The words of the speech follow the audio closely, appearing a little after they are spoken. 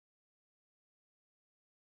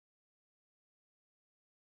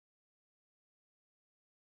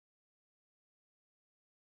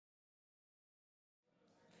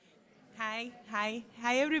Hi,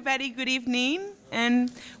 everybody. Good evening,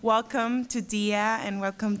 and welcome to DIA, and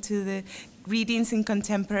welcome to the Readings in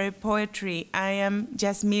Contemporary Poetry. I am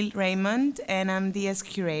Jasmine Raymond, and I'm DIA's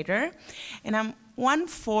curator, and I'm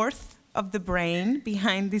 1/4 of the brain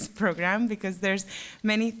behind this program because there's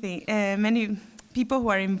many people who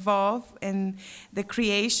are involved in the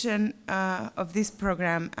creation of this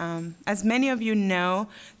program. As many of you know,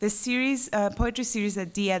 the series, poetry series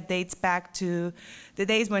at DIA dates back to the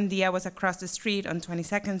days when DIA was across the street on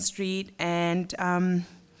 22nd Street, and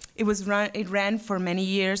it ran for many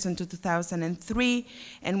years until 2003,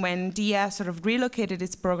 and when DIA sort of relocated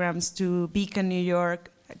its programs to Beacon, New York,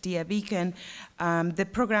 DIA Beacon, the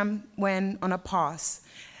program went on a pause.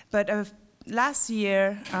 But last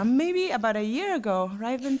year, maybe about a year ago,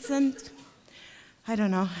 right, Vincent? I don't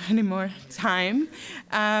know anymore time.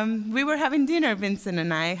 We were having dinner, Vincent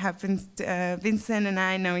and I. Vincent and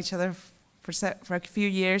I know each other for a few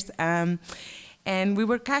years, and we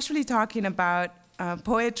were casually talking about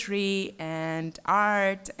poetry and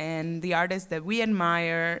art and the artists that we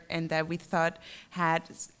admire and that we thought had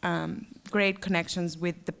great connections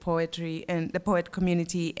with the poetry and the poet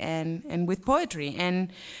community and with poetry.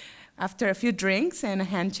 And after a few drinks and a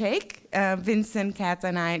handshake, Vincent, Kat,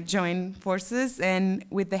 and I joined forces, and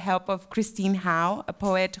with the help of Christine Howe, a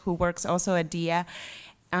poet who works also at DIA,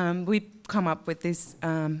 we come up with this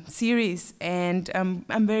series, and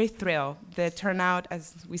I'm very thrilled. The turnout,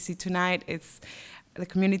 as we see tonight, the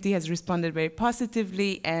community has responded very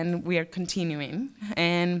positively, and we are continuing.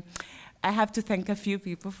 And I have to thank a few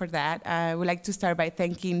people for that. I would like to start by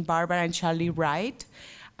thanking Barbara and Charlie Wright,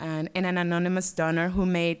 and an anonymous donor who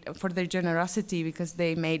for their generosity, because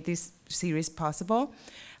they made this series possible.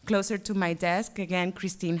 Closer to my desk, again,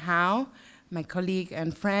 Christine Howe, my colleague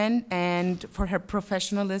and friend, and for her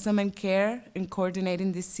professionalism and care in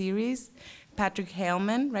coordinating this series. Patrick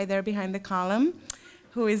Haleman, right there behind the column,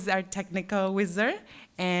 who is our technical wizard,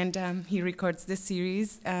 and he records the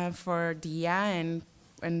series for DIA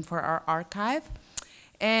and for our archive.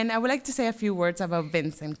 And I would like to say a few words about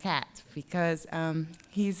Vincent Kat, because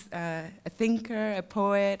he's a thinker, a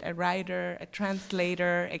poet, a writer, a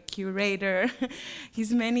translator, a curator.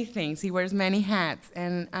 He's many things. He wears many hats.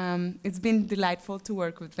 And it's been delightful to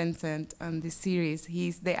work with Vincent on this series.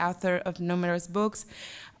 He's the author of numerous books,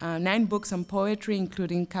 9 books on poetry,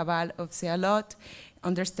 including Cabal of Sealot,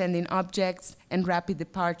 Understanding Objects, and Rapid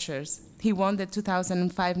Departures. He won the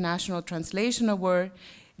 2005 National Translation Award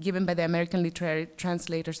given by the American Literary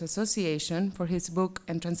Translators Association for his book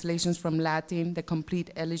and translations from Latin, The Complete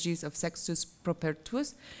Elegies of Sextus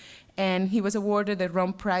Propertus. And he was awarded the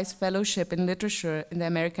Rome Prize Fellowship in Literature in the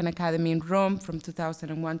American Academy in Rome from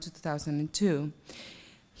 2001 to 2002.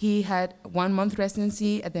 He had a 1-month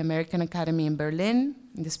residency at the American Academy in Berlin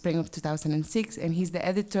in the spring of 2006, and he's the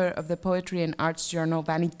editor of the poetry and arts journal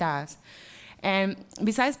Vanitas. And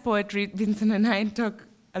besides poetry, Vincent and I talk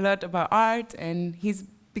a lot about art, and he's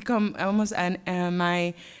become almost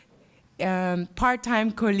my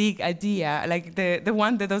part-time colleague at DIA, like the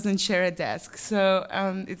one that doesn't share a desk. So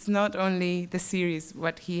it's not only the series,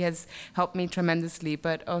 what he has helped me tremendously,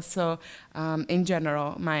 but also in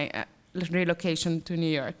general, my relocation to New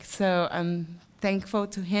York. So I'm thankful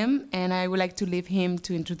to him, and I would like to leave him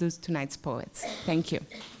to introduce tonight's poets. Thank you.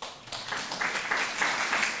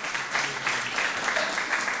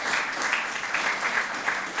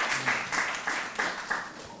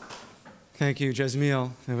 Thank you,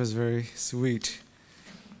 Jasmine. That was very sweet.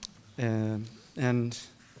 And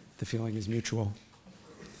the feeling is mutual.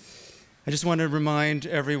 I just want to remind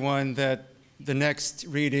everyone that the next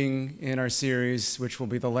reading in our series, which will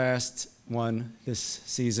be the last one this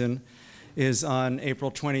season, is on April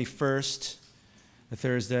 21st, a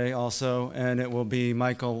Thursday also, and it will be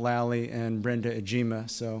Michael Lally and Brenda Ejima,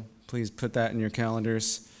 so please put that in your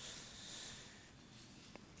calendars.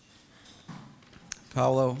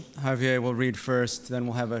 Paolo Javier will read first, then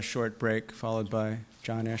we'll have a short break, followed by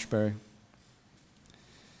John Ashbery.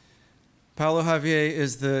 Paolo Javier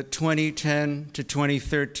is the 2010 to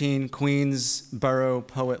 2013 Queensborough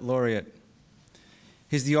Poet Laureate.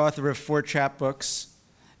 He's the author of 4 chapbooks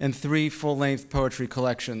and 3 full-length poetry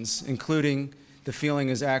collections, including The Feeling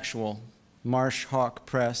is Actual, Marsh Hawk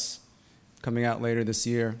Press, coming out later this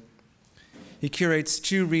year. He curates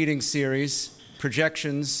 2 reading series,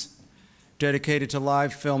 Projections, dedicated to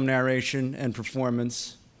live film narration and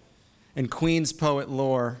performance, and Queens Poet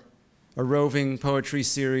Lore, a roving poetry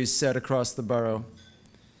series set across the borough.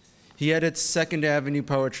 He edits Second Avenue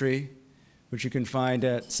Poetry, which you can find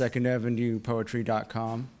at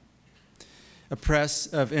secondavenuepoetry.com, a press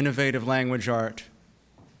of innovative language art,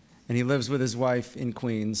 and he lives with his wife in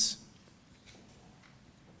Queens.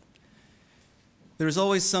 There's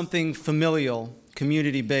always something familial,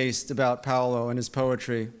 community-based about Paolo and his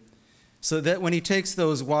poetry, so that when he takes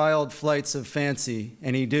those wild flights of fancy,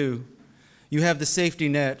 and he do, you have the safety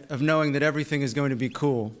net of knowing that everything is going to be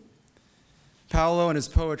cool. Paolo and his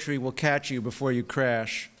poetry will catch you before you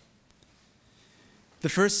crash. The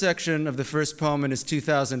first section of the first poem in his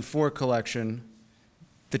 2004 collection,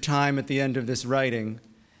 The Time at the End of This Writing,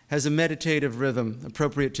 has a meditative rhythm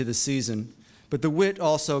appropriate to the season, but the wit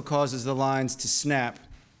also causes the lines to snap,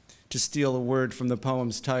 to steal a word from the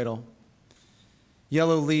poem's title.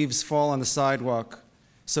 Yellow leaves fall on the sidewalk,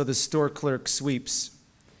 so the store clerk sweeps.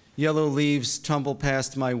 Yellow leaves tumble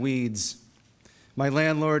past my weeds. My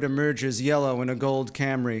landlord emerges yellow in a gold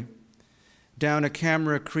Camry. Down a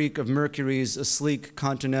Camera creek of Mercury's a sleek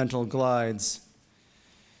Continental glides.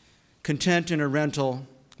 Content in a rental,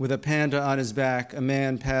 with a panda on his back, a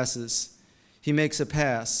man passes. He makes a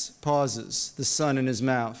pass, pauses, the sun in his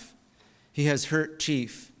mouth. He has hurt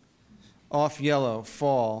teeth. Off yellow,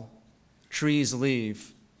 fall, trees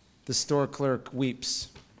leave, the store clerk weeps.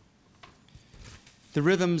 The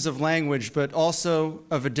rhythms of language, but also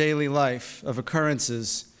of a daily life, of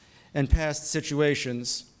occurrences and past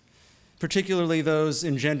situations, particularly those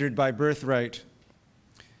engendered by birthright.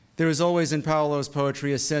 There is always in Paolo's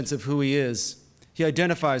poetry a sense of who he is. He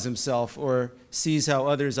identifies himself or sees how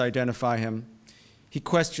others identify him. He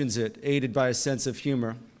questions it, aided by a sense of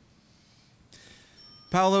humor.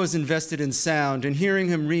 Paolo is invested in sound, and hearing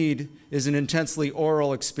him read is an intensely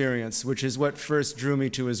oral experience, which is what first drew me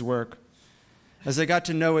to his work. As I got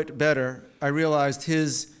to know it better, I realized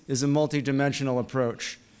his is a multidimensional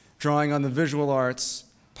approach, drawing on the visual arts,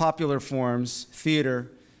 popular forms, theater,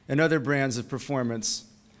 and other brands of performance,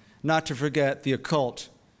 not to forget the occult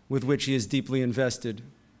with which he is deeply invested.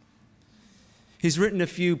 He's written a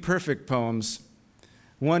few perfect poems.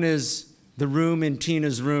 One is The Room in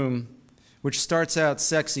Tina's Room, which starts out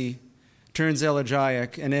sexy, turns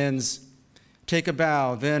elegiac, and ends, take a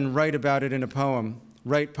bow, then write about it in a poem.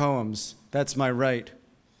 Write poems, that's my right.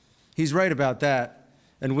 He's right about that,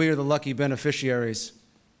 and we are the lucky beneficiaries.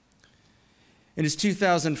 In his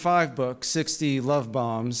 2005 book, 60 Love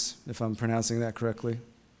Bombs, if I'm pronouncing that correctly,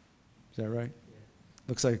 is that right? Yeah.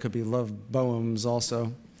 Looks like it could be love poems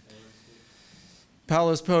also.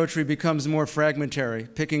 Paolo's poetry becomes more fragmentary,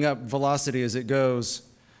 picking up velocity as it goes.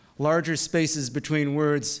 Larger spaces between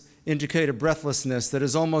words indicate a breathlessness that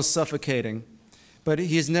is almost suffocating, but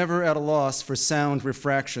he is never at a loss for sound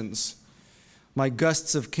refractions. My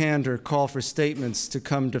gusts of candor call for statements to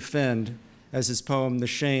come defend, as his poem The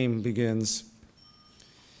Shame begins.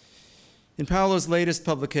 In Paolo's latest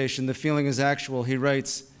publication, The Feeling is Actual, he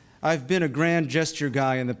writes, I've been a grand gesture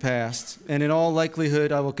guy in the past, and in all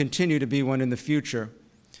likelihood I will continue to be one in the future.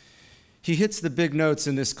 He hits the big notes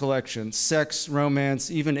in this collection: sex,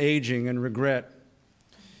 romance, even aging and regret.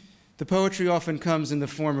 The poetry often comes in the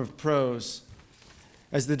form of prose,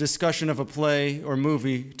 as the discussion of a play or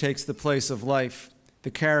movie takes the place of life,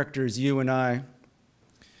 the characters, you and I.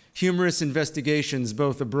 Humorous investigations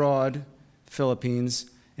both abroad,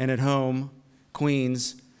 Philippines, and at home,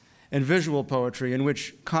 Queens, and visual poetry in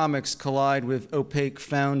which comics collide with opaque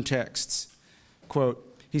found texts.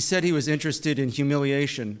 Quote, he said he was interested in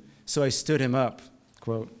humiliation, so I stood him up,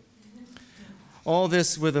 quote. All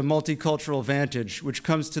this with a multicultural vantage, which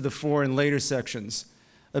comes to the fore in later sections,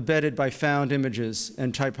 abetted by found images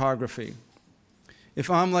and typography. If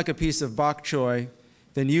I'm like a piece of bok choy,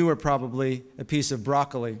 then you are probably a piece of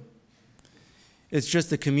broccoli. It's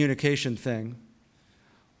just a communication thing.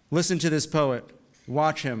 Listen to this poet,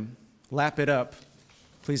 watch him, lap it up.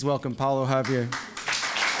 Please welcome Paolo Javier.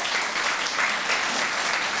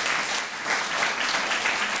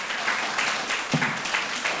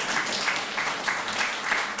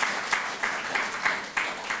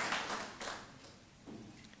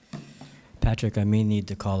 Patrick, I may need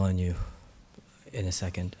to call on you in a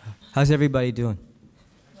second. How's everybody doing?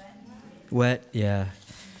 Wet. Wet, yeah.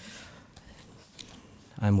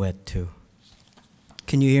 I'm wet too.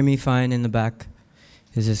 Can you hear me fine in the back?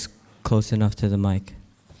 Is this close enough to the mic?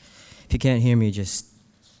 If you can't hear me, just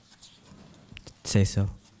say so.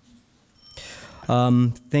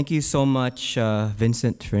 Thank you so much,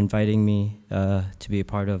 Vincent, for inviting me to be a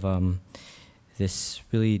part of this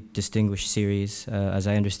really distinguished series. As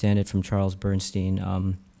I understand it from Charles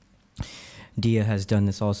Bernstein, Dia has done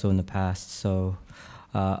this also in the past. So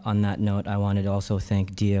on that note, I wanted to also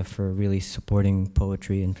thank Dia for really supporting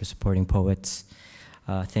poetry and for supporting poets.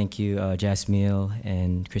 Thank you, Jasmine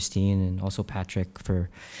and Christine, and also Patrick for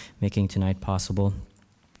making tonight possible.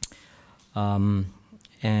 I'm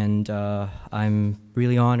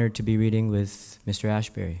really honored to be reading with Mr.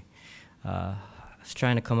 Ashbery. was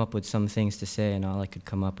trying to come up with some things to say, and all I could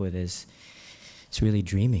come up with is, it's really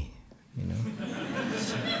dreamy, you know?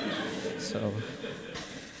 So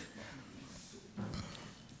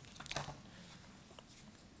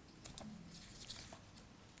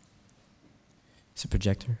is the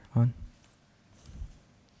projector on?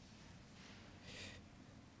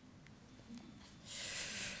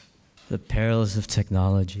 The perils of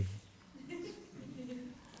technology.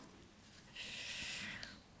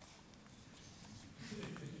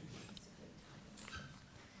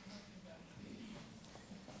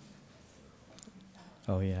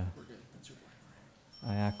 Oh yeah.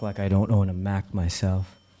 I act like I don't own a Mac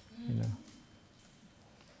myself, you know.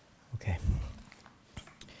 Okay.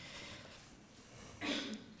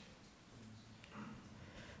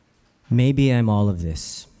 Maybe I'm all of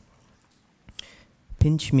this.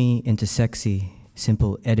 Pinch me into sexy,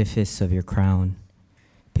 simple edifice of your crown.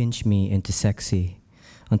 Pinch me into sexy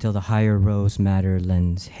until the higher rose matter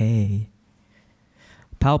lends hey.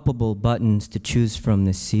 Palpable buttons to choose from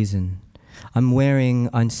this season. I'm wearing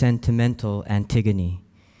unsentimental Antigone,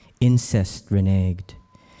 incest reneged.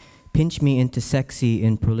 Pinch me into sexy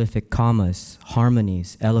in prolific commas,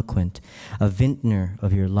 harmonies, eloquent, a vintner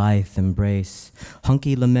of your lithe embrace,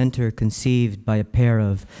 hunky lamenter conceived by a pair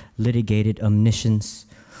of litigated omniscience,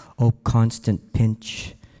 O constant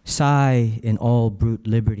pinch, sigh in all brute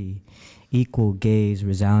liberty, equal gaze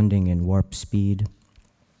resounding in warp speed.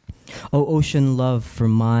 O ocean love for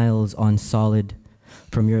miles on solid,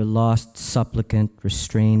 from your lost supplicant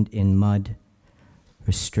restrained in mud,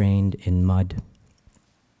 restrained in mud.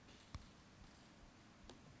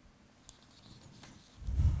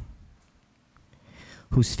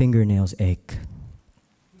 Whose fingernails ache.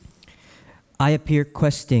 I appear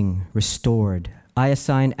questing, restored. I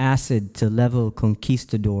assign acid to level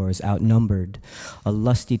conquistadors outnumbered. A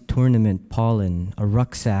lusty tournament pollen, a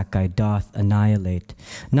rucksack I doth annihilate.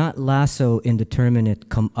 Not lasso indeterminate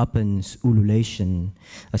comeuppance ululation,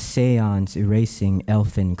 a seance erasing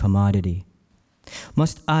elfin commodity.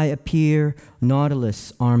 Must I appear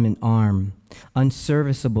nautilus arm in arm,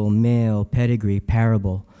 unserviceable male pedigree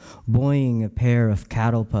parable, buoying a pair of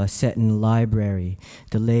catalpa set in library,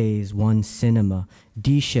 delays one cinema,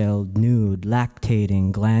 deshelled nude,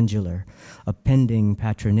 lactating glandular, a pending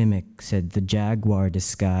patronymic, said the jaguar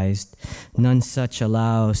disguised, none such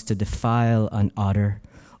allows to defile an otter.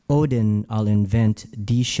 Odin I'll invent,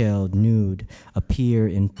 deshelled nude, appear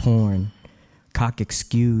in porn. Cock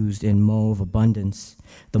excused in mauve abundance.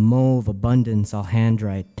 The mauve abundance I'll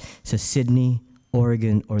handwrite. So Sydney,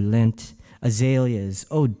 Oregon, or Lent. Azaleas,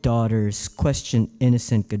 oh daughters, question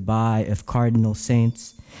innocent goodbye of cardinal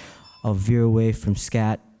saints. I'll veer away from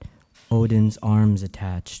scat, Odin's arms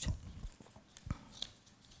attached.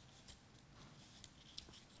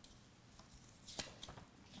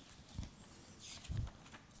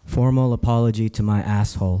 Formal apology to my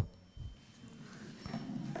asshole.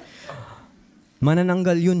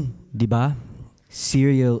 Manananggal yun, di ba?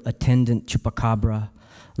 Serial attendant chupacabra,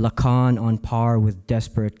 Lacan on par with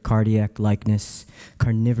desperate cardiac likeness,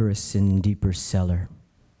 carnivorous in deeper cellar.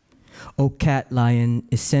 O cat lion,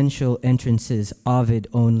 essential entrances, Ovid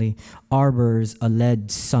only, arbors, a lead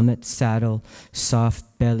summit saddle,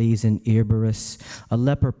 soft bellies and earborous, a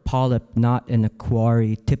leper polyp not in a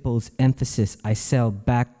quarry, tipples emphasis, I sell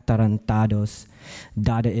back tarantados,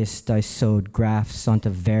 Dadaist I sowed graphs onto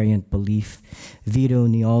variant belief, veto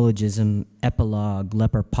neologism, epilogue,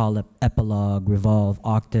 leper polyp, epilogue, revolve,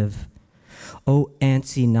 octave. O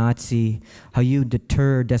antsy Nazi, how you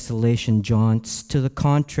deter desolation jaunts, to the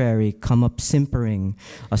contrary come up simpering,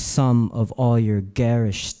 a sum of all your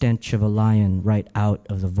garish stench of a lion right out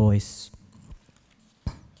of the voice.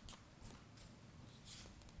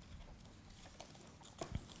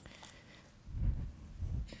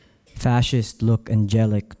 Fascist look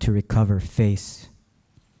angelic to recover face.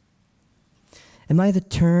 Am I the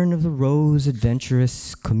turn of the rose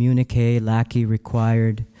adventurous, communique lackey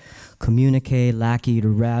required, communique lackey to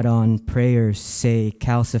rat on, prayers say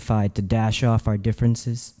calcified to dash off our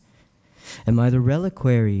differences? Am I the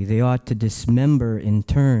reliquary they ought to dismember in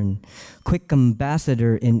turn, quick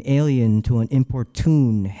ambassador in alien to an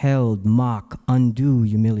importune, held, mock, undue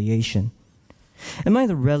humiliation? Am I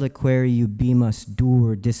the reliquary you beam us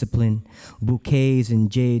dour discipline, bouquets and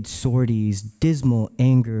jade sorties, dismal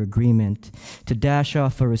anger agreement, to dash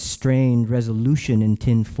off a restrained resolution in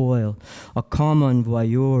tin foil, a common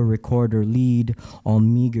voyeur recorder lead, all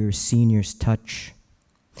meager seniors touch?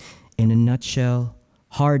 In a nutshell,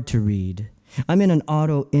 hard to read. I'm in an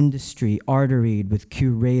auto industry arteried with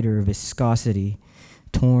curator viscosity,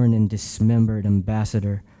 torn and dismembered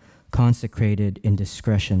ambassador, consecrated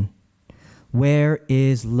indiscretion. Where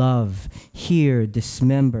is love? Here,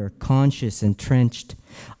 dismember, conscious, entrenched,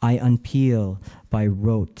 I unpeel by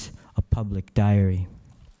rote a public diary.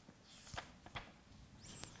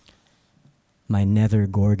 My nether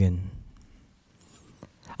gorgon.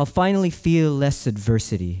 I'll finally feel less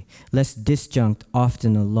adversity, less disjunct,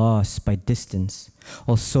 often a loss by distance.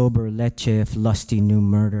 All sober leche of lusty new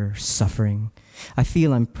murder, suffering. I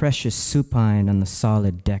feel I'm precious supine on the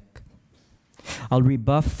solid deck. I'll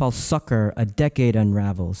rebuff, I'll succor, a decade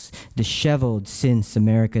unravels, disheveled since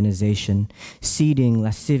Americanization, seeding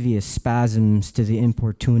lascivious spasms to the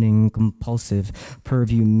importuning, compulsive,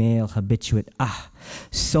 purview male habituate.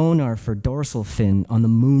 Sonar for dorsal fin on the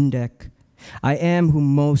moon deck. I am who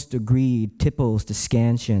most agreed, tipples the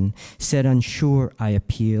scansion, said unsure I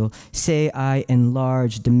appeal, say I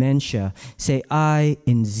enlarge dementia, say I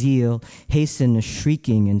in zeal hasten a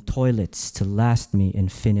shrieking in toilets to last me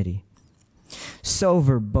infinity. So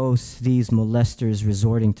verbose these molesters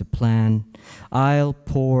resorting to plan, I'll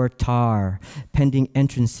pour tar, pending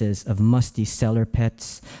entrances of musty cellar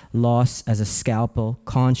pets, loss as a scalpel,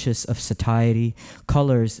 conscious of satiety,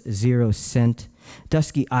 colors 0 cent,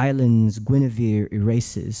 dusky islands Guinevere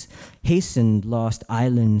erases, hastened lost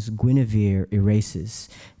islands Guinevere erases,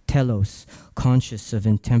 telos, conscious of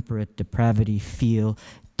intemperate depravity, feel,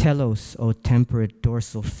 telos, O temperate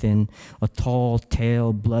dorsal fin, a tall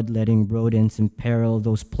tail, bloodletting rodents imperil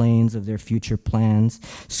those planes of their future plans,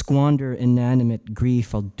 squander inanimate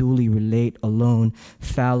grief, I'll duly relate alone,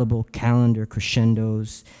 fallible calendar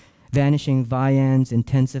crescendos, vanishing viands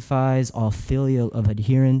intensifies all filial of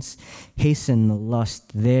adherence, hasten the lust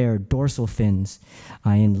there, dorsal fins,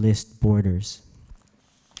 I enlist borders.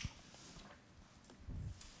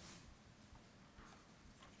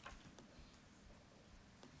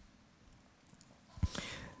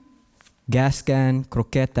 Gascan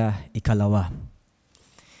croqueta ikalawa.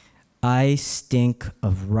 I stink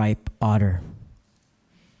of ripe otter.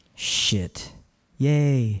 Shit.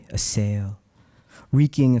 Yay, a sail.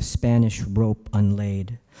 Reeking of Spanish rope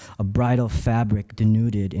unlaid, a bridal fabric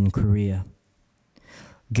denuded in Korea.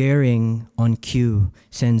 Gehring on cue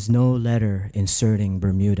sends no letter inserting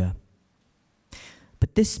Bermuda.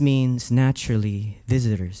 But this means naturally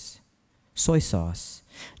visitors. Soy sauce,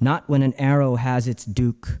 not when an arrow has its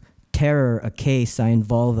duke. Terror, a case, I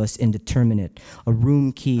involve us indeterminate. A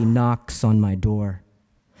room key knocks on my door.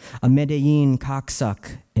 A Medellin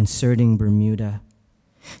kaksak inserting Bermuda.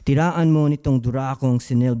 Tiraan mo nitong durakong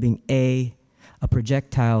sinilbing A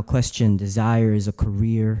projectile question desires a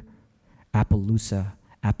career. Appaloosa,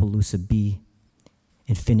 Appaloosa B,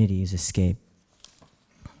 infinity's escape.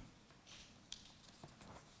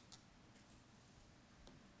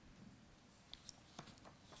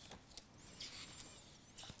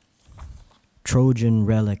 Trojan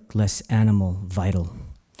relic, less animal, vital.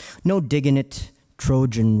 No digging it,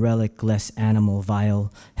 Trojan relic, less animal,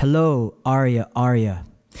 vile. Hello, Arya, Arya.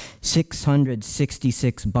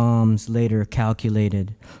 666 bombs later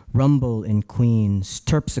calculated. Rumble in Queens,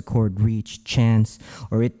 terpsichord reached, chance,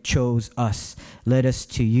 or it chose us. Led us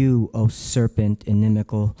to you, O serpent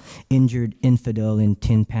inimical, injured infidel in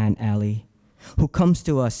Tin Pan Alley. Who comes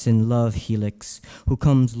to us in love helix, who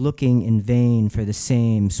comes looking in vain for the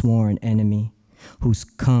same sworn enemy, whose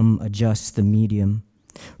come adjusts the medium.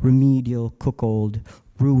 Remedial, cuckold,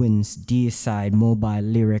 ruins, deicide, mobile,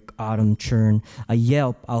 lyric, autumn churn. A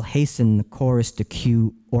yelp, I'll hasten the chorus to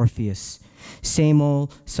cue Orpheus. Same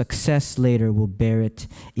old success later will bear it,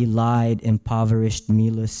 elide, impoverished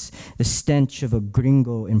Milas, the stench of a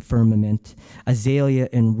gringo in firmament. Azalea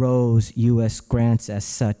and rose, U.S. grants as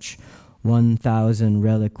such, 1,000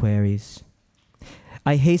 reliquaries.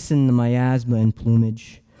 I hasten the miasma and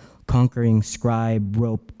plumage, conquering scribe,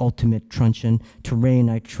 rope, ultimate truncheon, terrain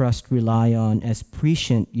I trust, rely on as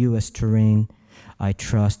prescient U.S. terrain, I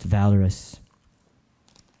trust valorous.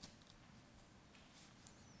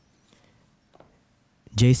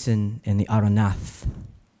 Jason and the Aronath.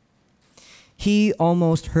 He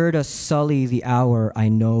almost heard us sully the hour I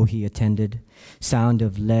know he attended. Sound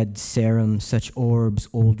of lead serum, such orbs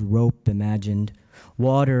old rope imagined.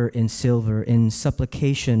 Water in silver, in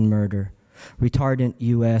supplication murder. Retardant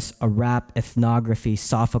U.S., a rap ethnography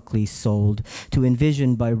Sophocles sold, to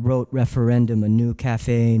envision by rote referendum a new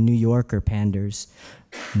cafe New Yorker panders.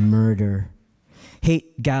 Murder.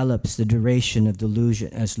 Hate gallops the duration of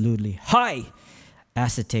delusion as lewdly. Hi!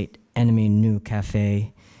 Acetate, enemy new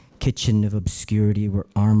cafe. Kitchen of obscurity where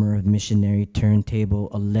armor of missionary turntable,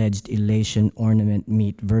 alleged elation, ornament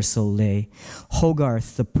meet, versal lay.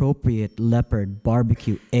 Hogarth, appropriate leopard,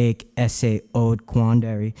 barbecue, egg, essay, ode,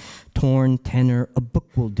 quandary. Torn tenor, a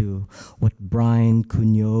book will do. What Brian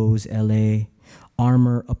Cugnot's L.A.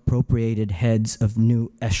 armor-appropriated heads of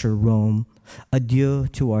New Escher Rome, adieu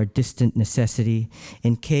to our distant necessity,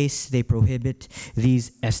 in case they prohibit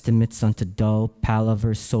these estimates unto dull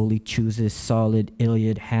palaver solely chooses solid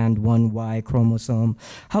Iliad hand 1Y chromosome.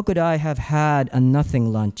 How could I have had a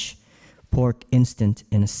nothing lunch, pork instant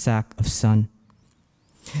in a sack of sun?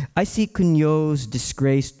 I see Cugnot's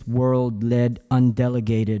disgraced world-led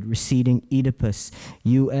undelegated receding Oedipus,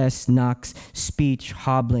 U.S. Knox speech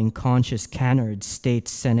hobbling conscious canard state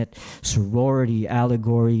senate sorority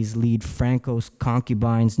allegories lead Franco's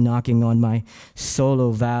concubines knocking on my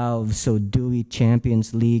solo valve so dewy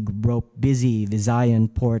Champions League rope busy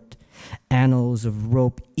Visayan port annals of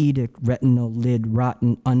rope edict retinal lid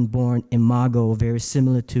rotten unborn imago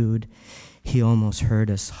verisimilitude. He almost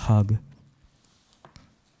heard us hug.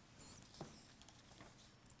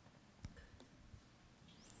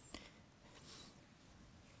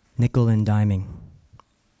 Nickel and diming.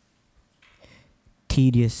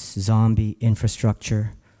 Tedious zombie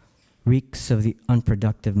infrastructure reeks of the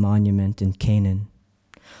unproductive monument in Canaan.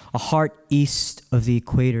 A heart east of the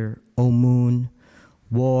equator, O moon,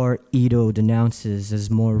 war Edo denounces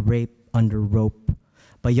as more rape under rope.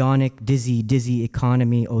 Bionic, dizzy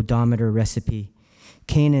economy odometer recipe.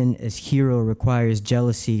 Canaan as hero requires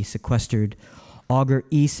jealousy sequestered. Augur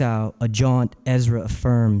Esau, a jaunt Ezra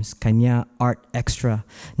affirms, kanya art extra,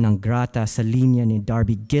 nang grata sa linya ni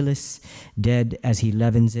Darby Gillis, dead as he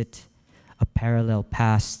leavens it, a parallel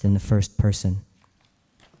past in the first person.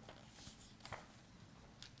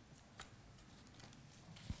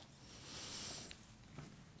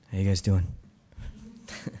 How you guys doing?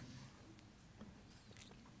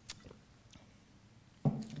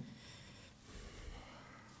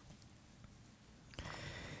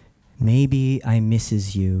 Maybe I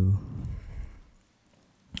misses you.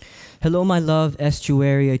 Hello, my love,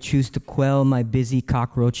 estuary, I choose to quell my busy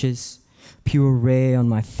cockroaches, pure ray on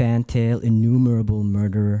my fantail, innumerable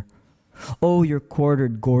murderer. Oh, you're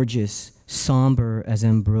quartered gorgeous, somber as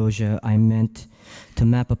ambrosia, I meant to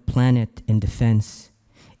map a planet in defense.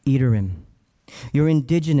 Eaterim. Your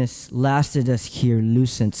indigenous lasted us here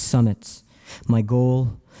lucent summits. My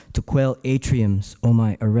goal, to quell atriums, oh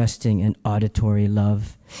my arresting and auditory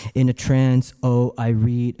love. In a trance, oh, I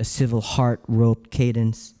read a civil heart-roped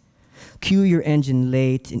cadence. Cue your engine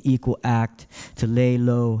late in equal act to lay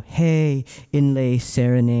low, hey, inlay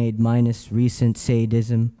serenade minus recent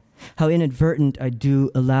sadism. How inadvertent I do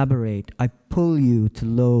elaborate, I pull you to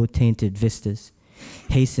low-tainted vistas.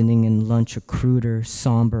 Hastening in lunch a cruder,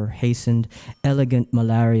 somber, hastened, elegant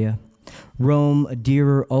malaria. Rome, a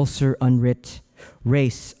dearer ulcer unwrit.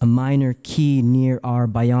 Race, a minor key near our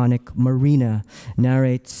bionic marina,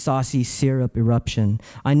 narrates saucy syrup eruption.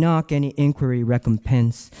 I knock any inquiry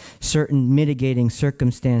recompense. Certain mitigating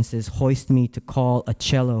circumstances hoist me to call a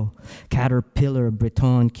cello. Caterpillar,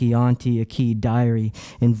 Breton, Chianti, a key diary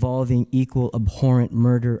involving equal abhorrent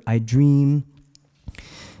murder. I dream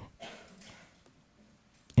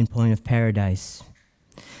in Point of Paradise.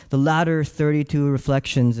 The latter 32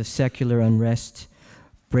 reflections of secular unrest,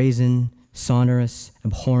 brazen, sonorous,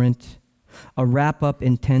 abhorrent, a wrap-up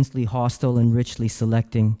intensely hostile and richly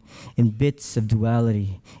selecting, in bits of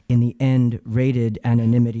duality, in the end rated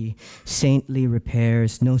anonymity, saintly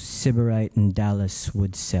repairs no sybarite in Dallas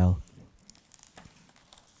would sell.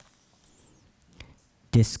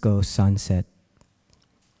 Disco sunset.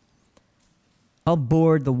 I'll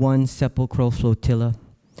board the one sepulchral flotilla,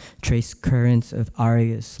 trace currents of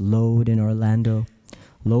Arius lowered in Orlando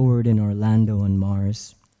on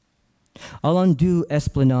Mars. I'll undo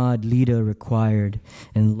esplanade Leda required,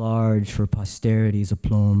 enlarge for posterity's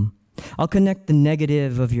aplomb. I'll connect the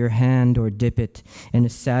negative of your hand or dip it in a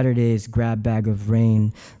Saturday's grab bag of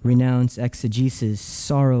rain, renounce exegesis,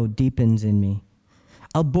 sorrow deepens in me.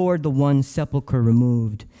 I'll board the one sepulchre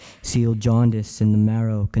removed, seal jaundice in the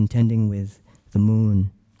marrow, contending with the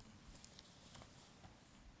moon.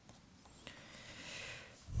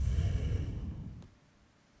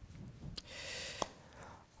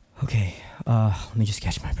 Okay, let me just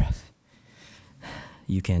catch my breath.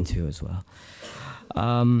 You can too as well.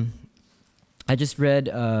 I just read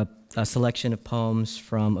a selection of poems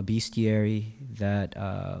from a bestiary that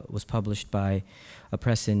was published by a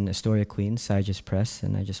press in Astoria, Queens, Cyges Press,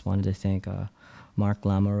 and I just wanted to thank Mark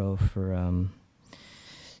Lamoureux for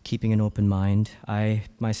keeping an open mind. I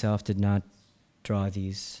myself did not draw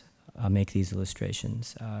these, make these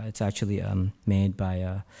illustrations. It's actually made by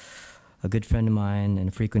a good friend of mine and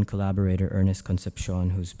a frequent collaborator, Ernest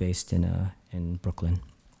Concepcion, who's based in Brooklyn.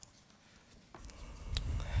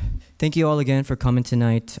 Thank you all again for coming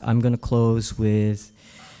tonight. I'm going to close with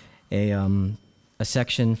a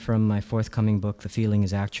section from my forthcoming book, The Feeling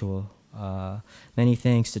is Actual, Many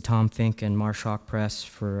thanks to Tom Fink and Marshak Press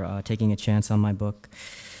for taking a chance on my book.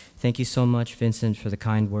 Thank you so much, Vincent, for the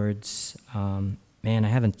kind words. Man, I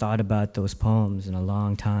haven't thought about those poems in a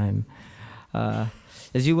long time.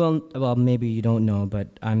 As you well, maybe you don't know, but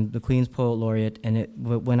I'm the Queen's Poet Laureate, and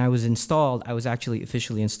when I was installed, I was actually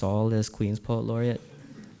officially installed as Queen's Poet Laureate.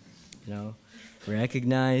 You know,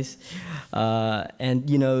 recognized. And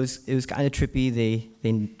you know, it was kind of trippy.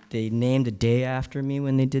 They named a day after me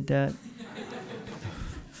when they did that.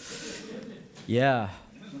 Yeah,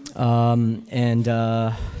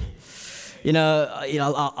 you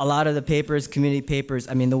know, a lot of the papers, community papers,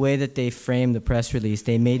 I mean, the way that they framed the press release,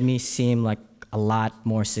 they made me seem like a lot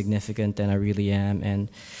more significant than I really am, and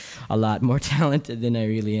a lot more talented than I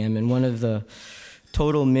really am. And one of the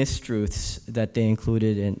total mistruths that they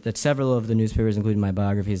included, that several of the newspapers included in my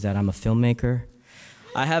biography, is that I'm a filmmaker.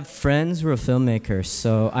 I have friends who are filmmakers,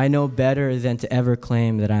 so I know better than to ever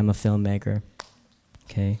claim that I'm a filmmaker.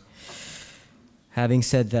 Okay. Having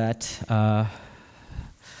said that,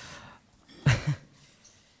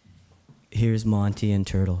 here's Monty and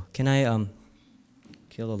Turtle. Can I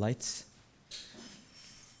kill the lights?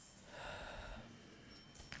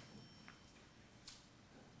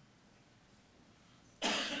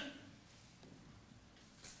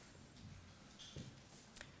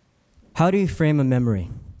 How do you frame a memory?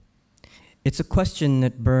 It's a question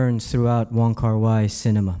that burns throughout Wong Kar-wai's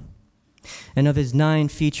cinema. And of his 9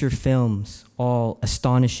 feature films, all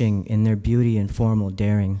astonishing in their beauty and formal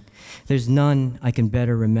daring, there's none I can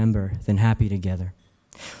better remember than Happy Together.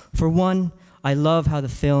 For one, I love how the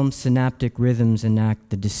film's synaptic rhythms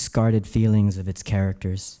enact the discarded feelings of its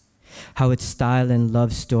characters, how its style and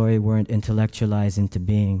love story weren't intellectualized into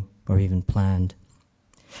being or even planned,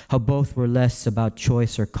 how both were less about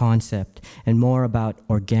choice or concept and more about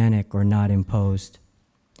organic or not imposed.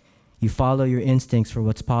 You follow your instincts for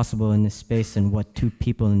what's possible in this space and what 2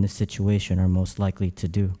 people in this situation are most likely to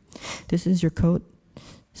do. This is your coat?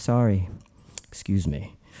 Sorry. Excuse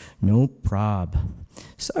me. No prob.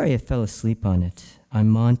 Sorry I fell asleep on it. I'm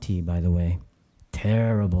Monty, by the way.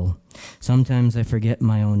 Terrible. Sometimes I forget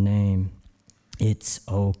my own name. It's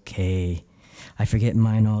okay. I forget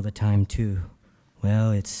mine all the time, too.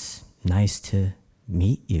 Well, it's nice to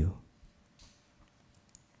meet you.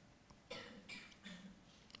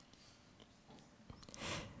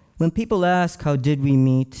 When people ask how did we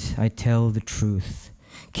meet, I tell the truth.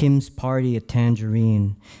 Kim's party at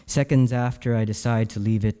Tangerine. Seconds after I decide to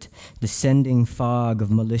leave it, descending fog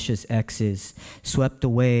of malicious exes, swept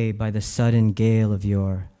away by the sudden gale of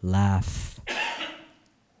your laugh.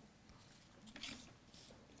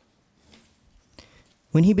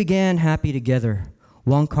 When he began Happy Together,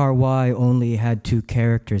 Wong Kar-wai only had 2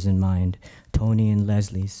 characters in mind, Tony and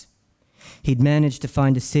Leslie's. He'd managed to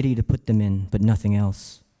find a city to put them in, but nothing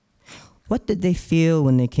else. What did they feel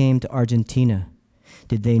when they came to Argentina?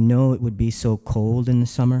 Did they know it would be so cold in the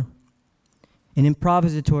summer? In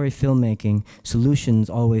improvisatory filmmaking, solutions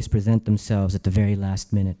always present themselves at the very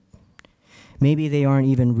last minute. Maybe they aren't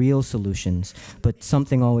even real solutions, but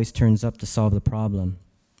something always turns up to solve the problem.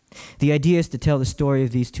 The idea is to tell the story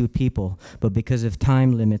of these 2 people, but because of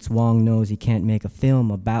time limits, Wong knows he can't make a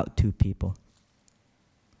film about 2 people.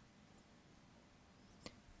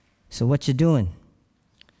 So what you doing?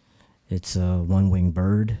 It's a one-winged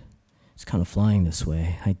bird. It's kind of flying this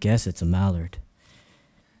way. I guess it's a mallard.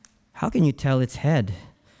 How can you tell its head?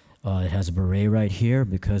 It has a beret right here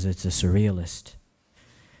because it's a surrealist.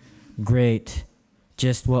 Great.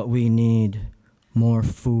 Just what we need. More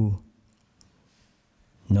foo.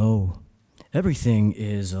 No. Everything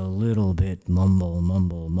is a little bit mumble,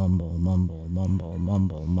 mumble, mumble, mumble, mumble,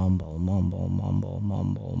 mumble, mumble, mumble, mumble,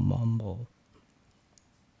 mumble, mumble.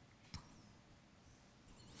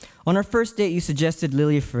 On our first date, you suggested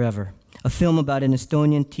Lilia Forever, a film about an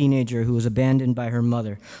Estonian teenager who was abandoned by her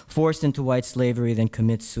mother, forced into white slavery, then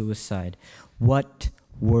commits suicide. What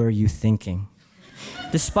were you thinking?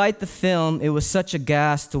 Despite the film, it was such a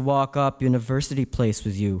gas to walk up University Place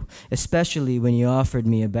with you, especially when you offered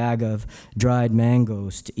me a bag of dried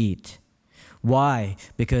mangoes to eat. Why?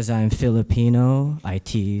 Because I'm Filipino, I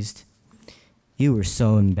teased. You were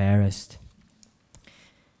so embarrassed.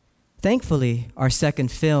 Thankfully, our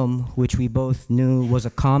second film, which we both knew was a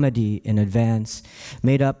comedy in advance,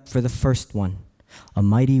 made up for the first one, A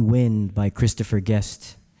Mighty Wind by Christopher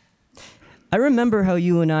Guest. I remember how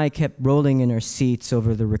you and I kept rolling in our seats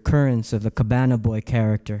over the recurrence of the Cabana Boy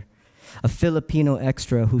character, a Filipino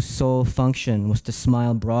extra whose sole function was to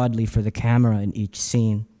smile broadly for the camera in each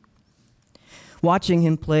scene. Watching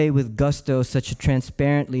him play with gusto such a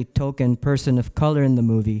transparently token person of color in the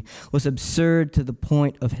movie was absurd to the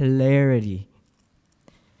point of hilarity.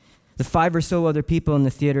 The 5 or so other people in the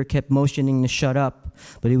theater kept motioning to shut up,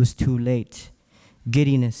 but it was too late.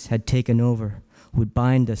 Giddiness had taken over, would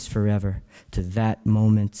bind us forever to that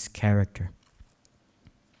moment's character.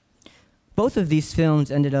 Both of these films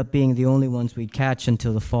ended up being the only ones we'd catch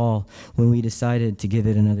until the fall, when we decided to give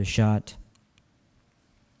it another shot.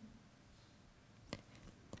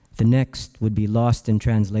 The next would be Lost in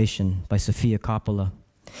Translation by Sofia Coppola,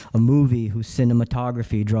 a movie whose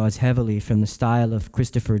cinematography draws heavily from the style of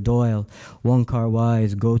Christopher Doyle, Wong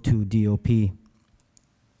Kar-wai's go-to DOP.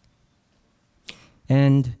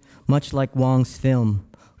 And much like Wong's film,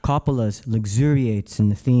 Coppola's luxuriates in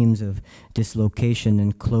the themes of dislocation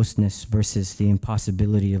and closeness versus the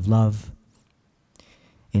impossibility of love,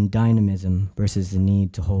 in dynamism versus the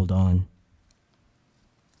need to hold on.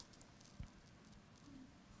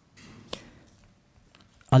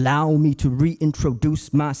 Allow me to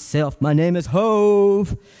reintroduce myself. My name is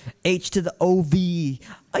Hove, H to the O-V.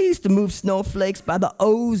 I used to move snowflakes by the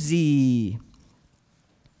O-Z.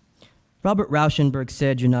 Robert Rauschenberg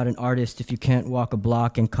said you're not an artist if you can't walk a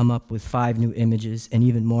block and come up with 5 new images and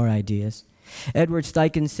even more ideas. Edward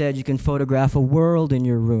Steichen said you can photograph a world in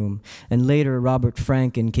your room, and later Robert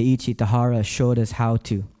Frank and Keiichi Tahara showed us how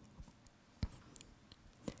to.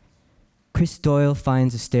 Chris Doyle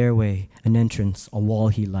finds a stairway, an entrance, a wall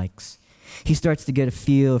he likes. He starts to get a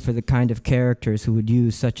feel for the kind of characters who would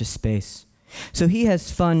use such a space. So he has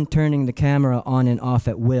fun turning the camera on and off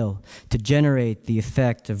at will to generate the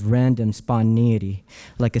effect of random spontaneity,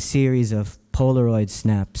 like a series of Polaroid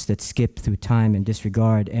snaps that skip through time and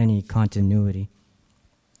disregard any continuity.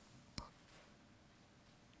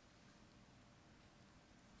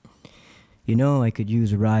 You know, I could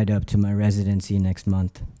use a ride up to my residency next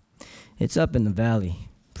month. It's up in the valley.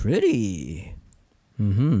 Pretty.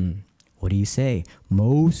 What do you say?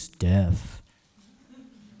 Most deaf.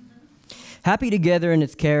 Happy Together and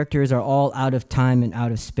its characters are all out of time and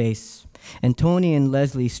out of space. And Tony and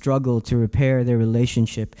Leslie struggle to repair their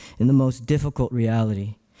relationship in the most difficult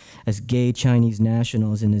reality. As gay Chinese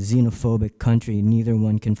nationals in a xenophobic country, neither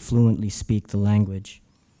one can fluently speak the language.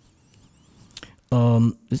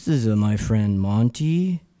 This is my friend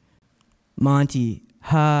Monty. Monty,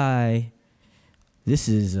 hi. This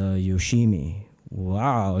is Yoshimi.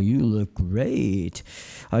 Wow, you look great.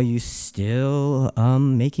 Are you still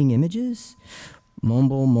making images?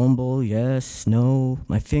 Mumble, mumble, yes, no.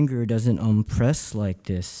 My finger doesn't press like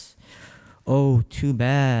this. Oh, too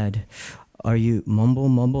bad. Are you mumble,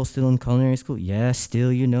 mumble still in culinary school? Yes,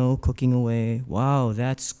 still, you know, cooking away. Wow,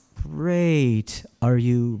 that's great. Are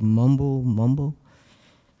you mumble, mumble?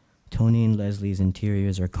 Tony and Leslie's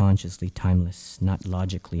interiors are consciously timeless, not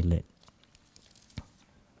logically lit.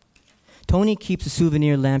 Tony keeps a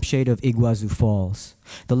souvenir lampshade of Iguazu Falls.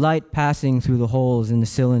 The light passing through the holes in the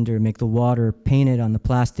cylinder make the water painted on the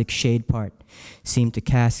plastic shade part seem to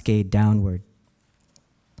cascade downward.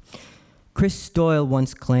 Chris Doyle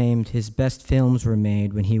once claimed his best films were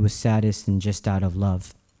made when he was saddest and just out of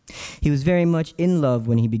love. He was very much in love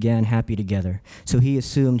when he began Happy Together, so he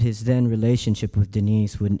assumed his then relationship with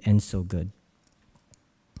Denise wouldn't end so good.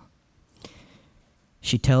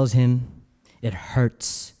 She tells him, "It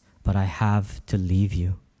hurts, but I have to leave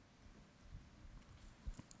you."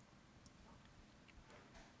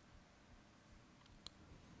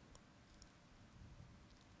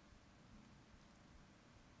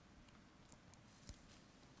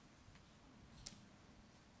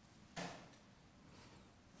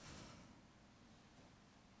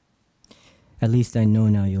 At least I know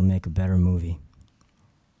now you'll make a better movie.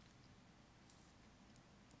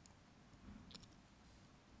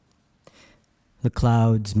 The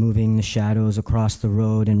clouds moving the shadows across the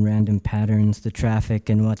road in random patterns, the traffic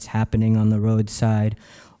and what's happening on the roadside,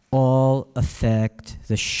 all affect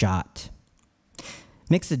the shot.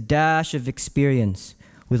 Mix a dash of experience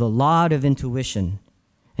with a lot of intuition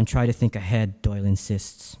and try to think ahead, Doyle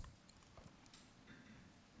insists.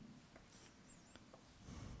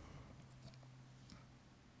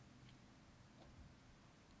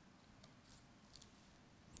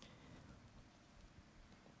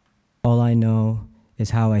 All I know is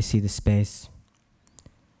how I see the space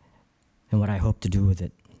and what I hope to do with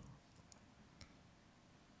it.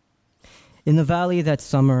 In the valley that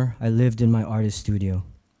summer, I lived in my artist studio.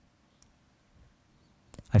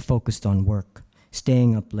 I focused on work,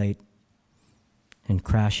 staying up late and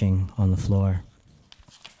crashing on the floor.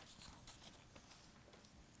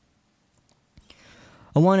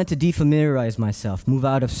 I wanted to defamiliarize myself, move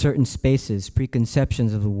out of certain spaces,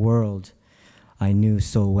 preconceptions of the world I knew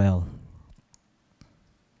so well.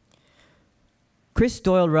 Chris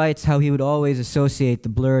Doyle writes how he would always associate the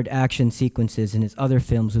blurred action sequences in his other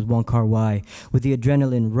films with Wong Kar-wai, with the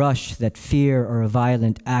adrenaline rush that fear or a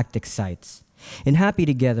violent act excites. In Happy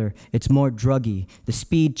Together, it's more druggy, the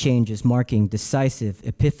speed changes marking decisive,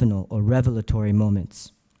 epiphanal, or revelatory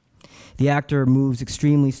moments. The actor moves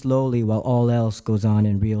extremely slowly while all else goes on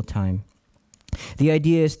in real time. The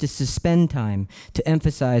idea is to suspend time, to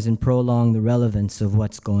emphasize and prolong the relevance of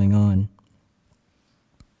what's going on.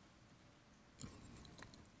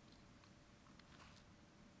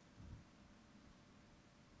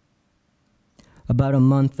 About a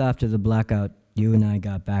month after the blackout, you and I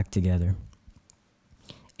got back together.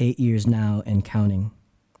 8 years now and counting.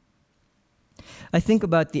 I think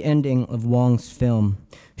about the ending of Wong's film,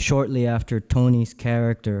 shortly after Tony's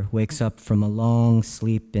character wakes up from a long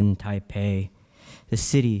sleep in Taipei, the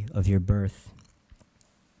city of your birth.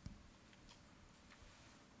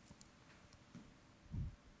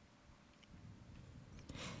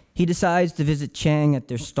 He decides to visit Chang at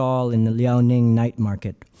their stall in the Liaoning night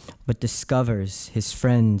market, but discovers his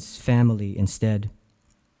friend's family instead.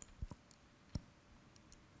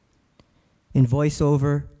 In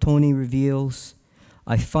voiceover, Tony reveals,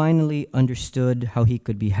 "I finally understood how he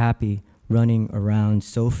could be happy running around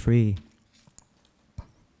so free.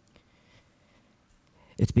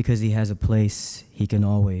 It's because he has a place he can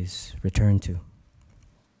always return to."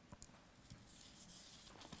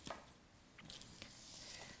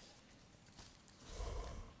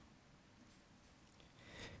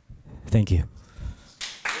 Thank you.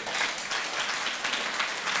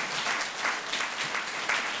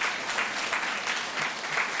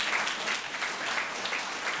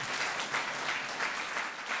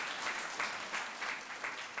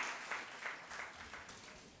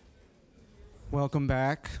 Welcome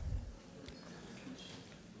back.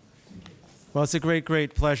 Well, it's a great,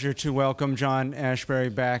 great pleasure to welcome John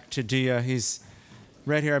Ashbery back to DIA. He's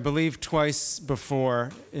read here, I believe, twice before,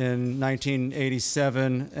 in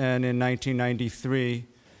 1987 and in 1993.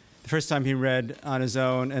 The first time he read on his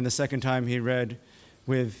own, and the second time he read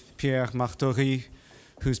with Pierre Martory,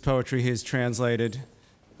 whose poetry he has translated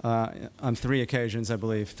on 3 occasions, I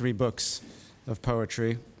believe, 3 books of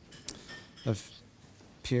poetry of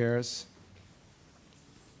Pierre's.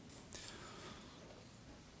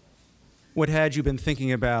 What had you been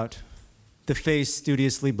thinking about? The face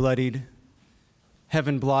studiously bloodied,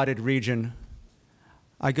 heaven-blotted region.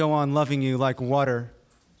 I go on loving you like water,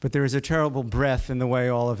 but there is a terrible breath in the way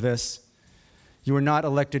all of this. You were not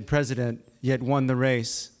elected president, yet won the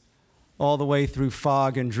race. All the way through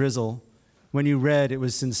fog and drizzle. When you read, it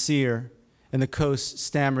was sincere, and the coast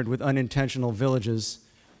stammered with unintentional villages.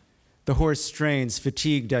 The horse strains,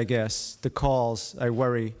 fatigued, I guess. The calls, I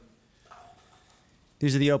worry.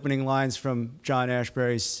 These are the opening lines from John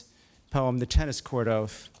Ashbery's poem, The Tennis Court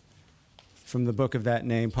Oath, from the book of that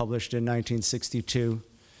name, published in 1962,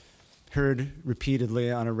 heard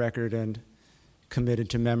repeatedly on a record and committed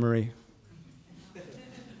to memory.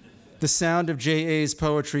 The sound of J.A.'s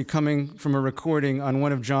poetry coming from a recording on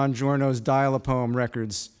one of John Giorno's dial-a-poem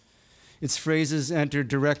records. Its phrases entered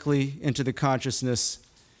directly into the consciousness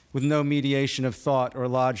with no mediation of thought or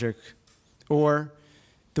logic, or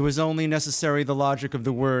there was only necessary the logic of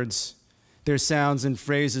the words, their sounds and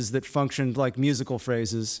phrases that functioned like musical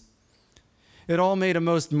phrases. It all made a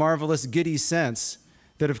most marvelous, giddy sense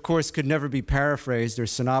that, of course, could never be paraphrased or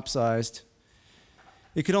synopsized.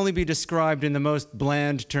 It could only be described in the most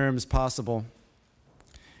bland terms possible.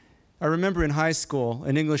 I remember in high school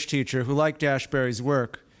an English teacher who liked Ashbery's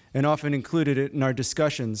work and often included it in our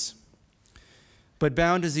discussions. But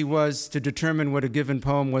bound as he was to determine what a given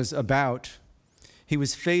poem was about, he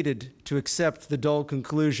was fated to accept the dull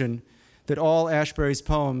conclusion that all Ashbery's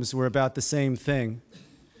poems were about the same thing,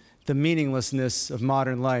 the meaninglessness of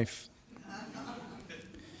modern life.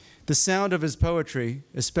 The sound of his poetry,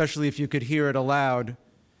 especially if you could hear it aloud,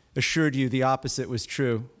 assured you the opposite was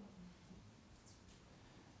true.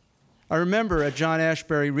 I remember at John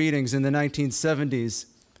Ashbery readings in the 1970s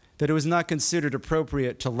that it was not considered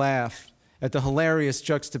appropriate to laugh at the hilarious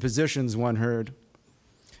juxtapositions one heard.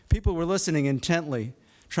 People were listening intently,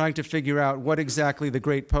 trying to figure out what exactly the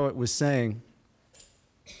great poet was saying.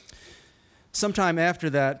 Sometime after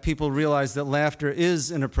that, people realized that laughter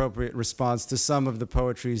is an appropriate response to some of the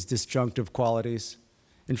poetry's disjunctive qualities.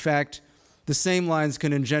 In fact, the same lines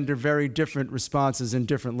can engender very different responses in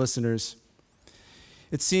different listeners.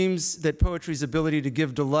 It seems that poetry's ability to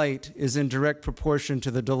give delight is in direct proportion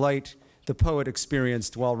to the delight the poet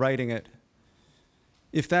experienced while writing it.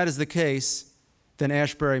 If that is the case, then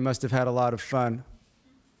Ashbery must have had a lot of fun.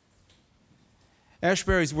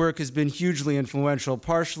 Ashbery's work has been hugely influential,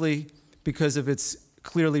 partially because of its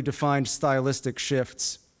clearly defined stylistic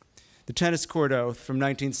shifts. The tennis court oath from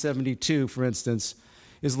 1972, for instance,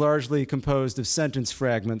 is largely composed of sentence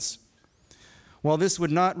fragments. While this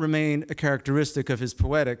would not remain a characteristic of his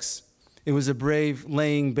poetics, it was a brave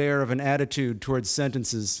laying bare of an attitude towards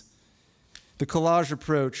sentences. The collage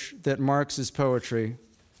approach that marks his poetry,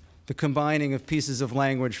 the combining of pieces of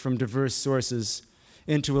language from diverse sources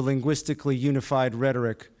into a linguistically unified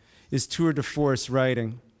rhetoric, is tour de force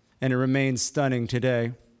writing, and it remains stunning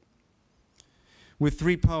today. With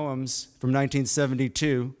 3 poems from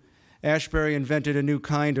 1972, Ashbery invented a new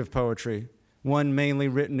kind of poetry, one mainly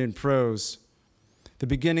written in prose. The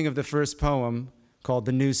beginning of the first poem, called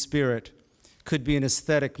The New Spirit, could be an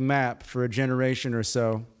aesthetic map for a generation or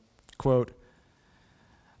so. Quote,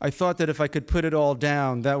 "I thought that if I could put it all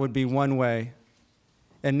down, that would be one way.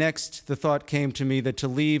 And next, the thought came to me that to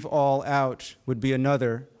leave all out would be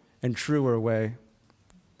another and truer way."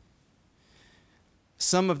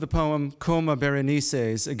 Some of the poem Coma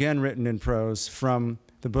Berenices, again written in prose, from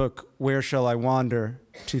the book Where Shall I Wander,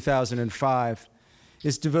 2005,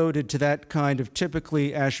 is devoted to that kind of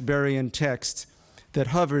typically Ashberian text that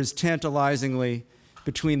hovers tantalizingly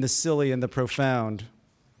between the silly and the profound.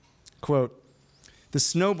 Quote, "The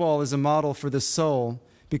snowball is a model for the soul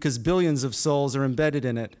because billions of souls are embedded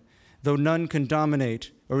in it, though none can dominate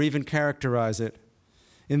or even characterize it.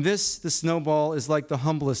 In this, the snowball is like the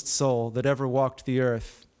humblest soul that ever walked the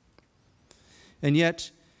earth." And yet,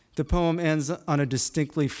 the poem ends on a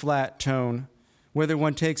distinctly flat tone. Whether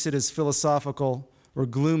one takes it as philosophical or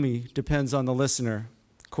gloomy depends on the listener.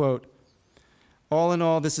 Quote, "All in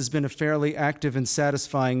all, this has been a fairly active and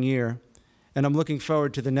satisfying year, and I'm looking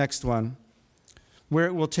forward to the next one. Where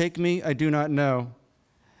it will take me, I do not know.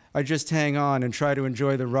 I just hang on and try to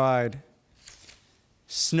enjoy the ride.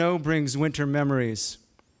 Snow brings winter memories.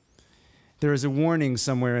 There is a warning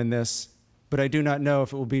somewhere in this, but I do not know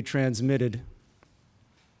if it will be transmitted."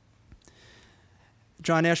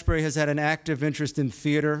 John Ashbery has had an active interest in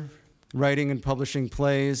theater, writing and publishing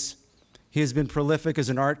plays. He has been prolific as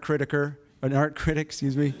an art critic,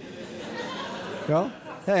 Well,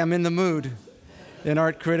 hey, I'm in the mood. An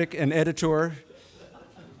art critic, an editor,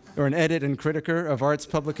 or an edit and critiker of arts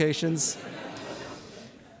publications.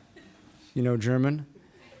 You know German.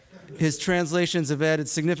 His translations have added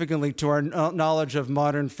significantly to our knowledge of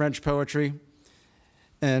modern French poetry.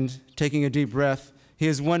 And taking a deep breath, he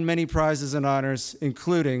has won many prizes and honors,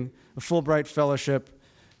 including a Fulbright Fellowship,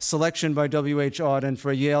 selection by W.H. Auden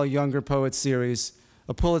for a Yale Younger Poets Series,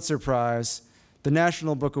 a Pulitzer Prize, the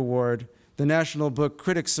National Book Award, the National Book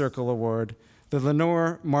Critics Circle Award, the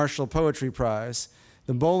Lenore Marshall Poetry Prize,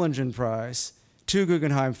 the Bollingen Prize, 2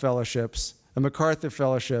 Guggenheim Fellowships, a MacArthur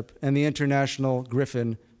Fellowship, and the International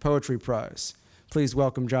Griffin Poetry Prize. Please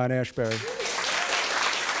welcome John Ashbery.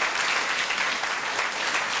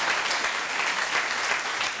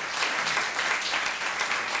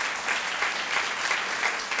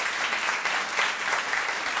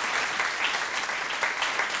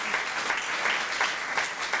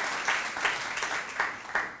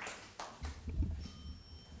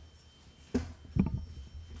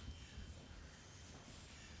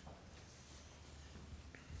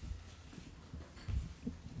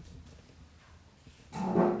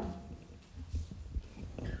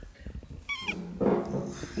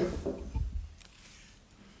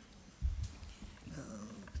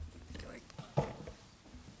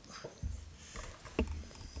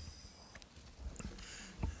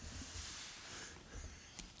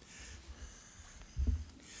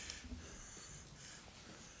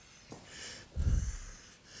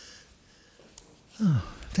 Oh,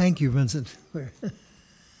 thank you, Vincent,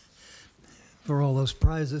 for all those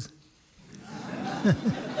prizes.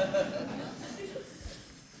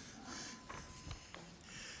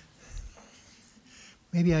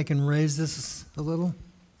 Maybe I can raise this a little.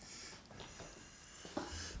 Do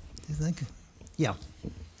you think? Yeah.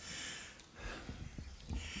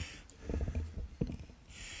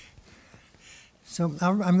 So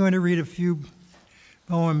I'm going to read a few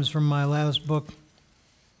poems from my last book,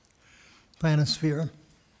 Planisphere.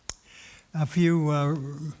 A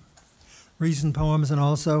few recent poems and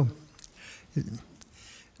also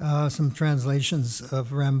some translations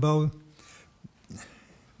of Rimbaud,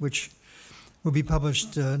 which will be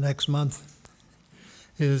published next month,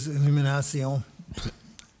 his Illumination,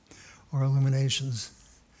 or Illuminations.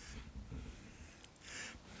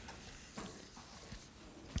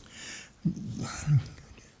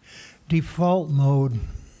 Default mode.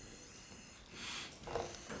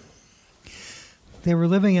 They were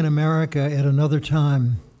living in America at another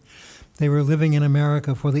time. They were living in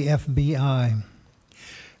America for the FBI.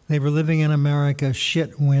 They were living in America,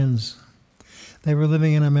 shit wins. They were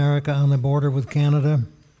living in America on the border with Canada.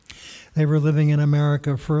 They were living in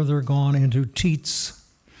America further gone into teats.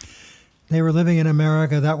 They were living in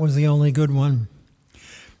America, that was the only good one.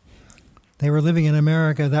 They were living in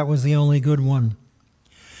America, that was the only good one.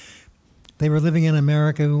 They were living in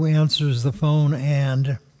America, who answers the phone,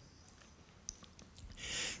 and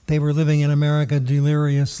they were living in America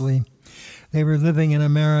deliriously. They were living in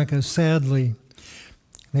America sadly.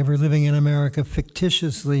 They were living in America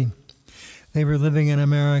fictitiously. They were living in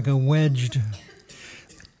America wedged.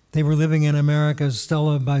 They were living in America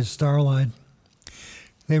Stella by starlight.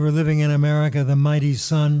 They were living in America the mighty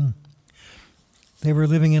sun. They were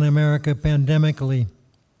living in America pandemically.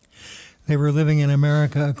 They were living in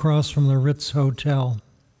America across from the Ritz Hotel.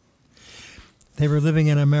 They were living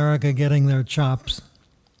in America getting their chops.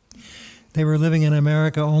 They were living in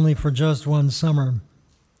America only for just one summer.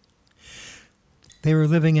 They were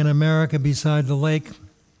living in America beside the lake.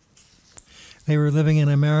 They were living in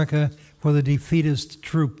America for the defeatist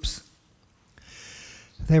troops.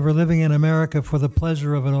 They were living in America for the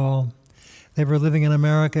pleasure of it all. They were living in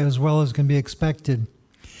America as well as can be expected.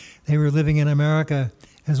 They were living in America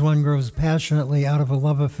as one grows passionately out of a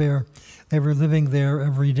love affair. They were living there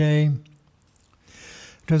every day.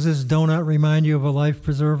 Does this donut remind you of a life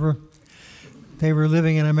preserver? They were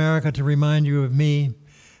living in America to remind you of me.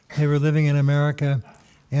 They were living in America,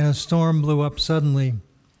 and a storm blew up suddenly.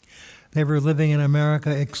 They were living in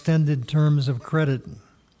America extended terms of credit.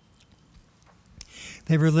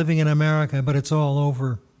 They were living in America, but it's all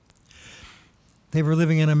over. They were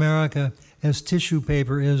living in America as tissue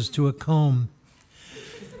paper is to a comb.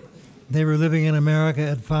 They were living in America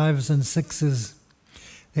at 5s and 6s.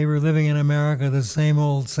 They were living in America the same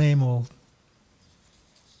old, same old.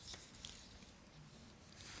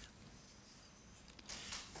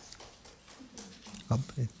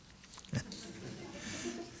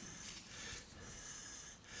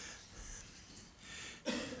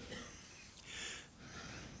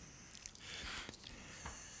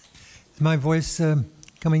 Is my voice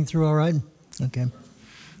coming through all right? Okay.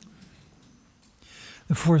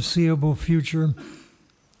 The foreseeable future.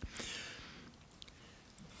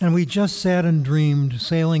 And we just sat and dreamed,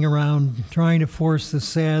 sailing around, trying to force the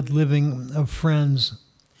sad living of friends,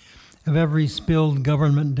 of every spilled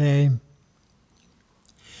government day.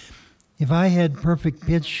 If I had perfect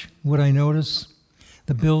pitch, would I notice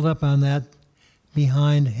the buildup on that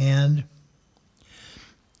behind hand?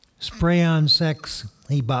 Spray on sex,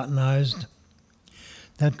 he botanized.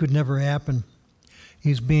 That could never happen.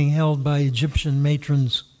 He's being held by Egyptian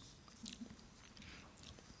matrons.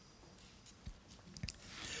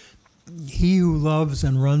 He who loves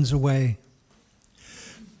and runs away.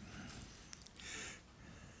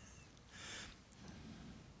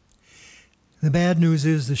 The bad news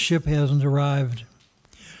is the ship hasn't arrived.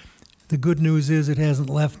 The good news is it hasn't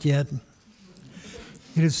left yet.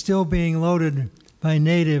 It is still being loaded by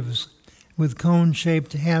natives with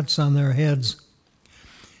cone-shaped hats on their heads.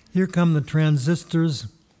 Here come the transistors,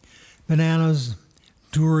 bananas,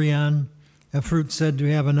 durian, a fruit said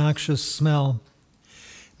to have a noxious smell,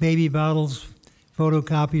 baby bottles,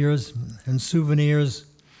 photocopiers, and souvenirs,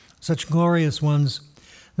 such glorious ones,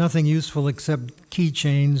 nothing useful except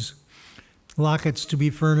keychains, lockets to be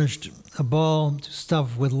furnished, a ball to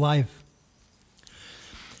stuff with life.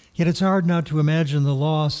 Yet it's hard not to imagine the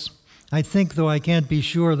loss. I think, though I can't be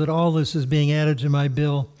sure, that all this is being added to my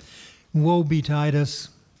bill. Woe betide us.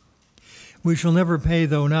 We shall never pay,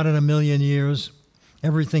 though, not in a million years.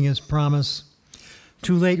 Everything is promise.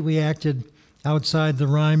 Too late we acted outside the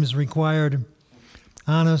rhymes required.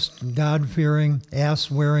 Honest, God-fearing,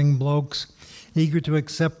 ass-wearing blokes, eager to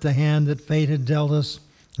accept the hand that fate had dealt us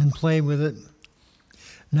and play with it.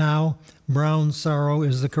 Now, brown sorrow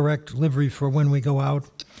is the correct livery for when we go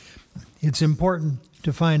out. It's important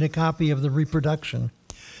to find a copy of the reproduction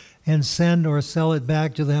and send or sell it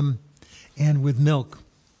back to them, and with milk.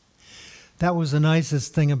 That was the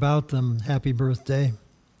nicest thing about them, happy birthday.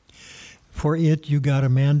 For it, you got a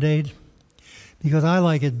mandate? Because I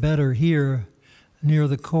like it better here, near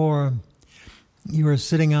the core. You are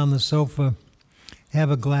sitting on the sofa, have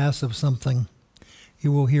a glass of something.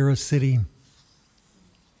 You will hear a city.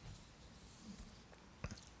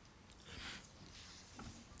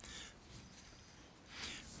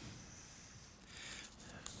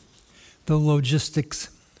 The logistics.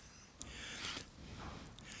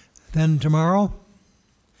 Then tomorrow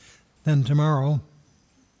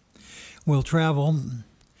we'll travel.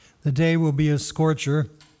 The day will be a scorcher,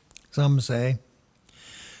 some say.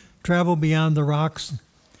 Travel beyond the rocks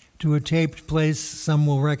to a taped place some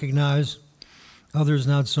will recognize, others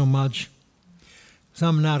not so much,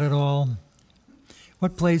 some not at all.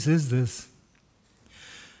 What place is this?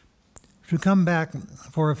 To come back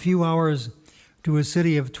for a few hours to a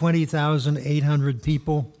city of 20,800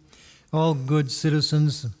 people, all good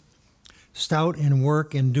citizens, stout in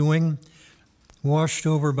work and doing, washed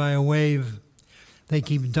over by a wave. They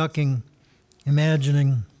keep ducking,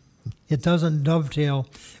 imagining. It doesn't dovetail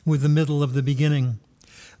with the middle of the beginning.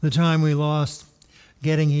 The time we lost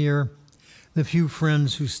getting here, the few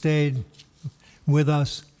friends who stayed with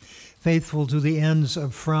us, faithful to the ends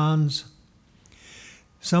of fronds.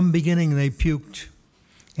 Some beginning they puked,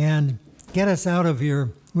 and get us out of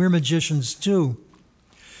here, we're magicians too.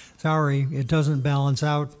 Sorry, it doesn't balance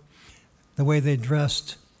out the way they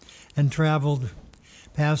dressed and traveled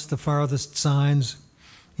past the farthest signs,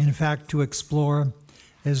 in fact to explore,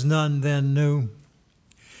 as none then knew.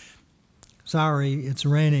 Sorry, it's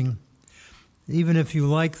raining. Even if you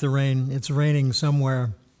like the rain, it's raining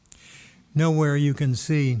somewhere, nowhere you can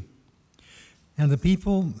see. And the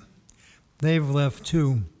people, they've left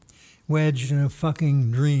too, wedged in a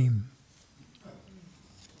fucking dream.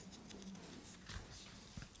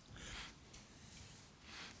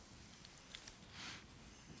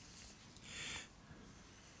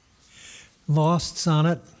 Lost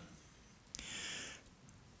sonnet.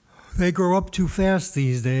 They grow up too fast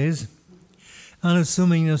these days.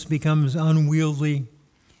 Unassuming becomes unwieldy.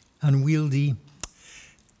 The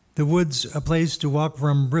woods a place to walk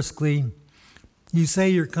from briskly. You say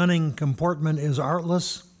your cunning comportment is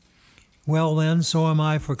artless? Well then, so am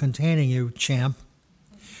I for containing you, champ.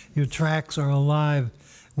 Your tracks are alive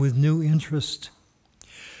with new interest.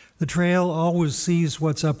 The trail always sees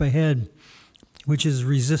what's up ahead, which is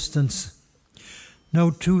resistance.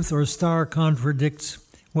 No tooth or star contradicts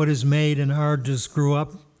what is made and hard to screw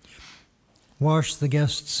up. Wash the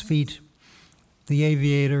guest's feet, the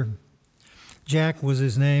aviator. Jack was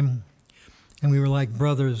his name, and we were like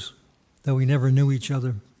brothers, though we never knew each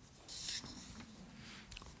other.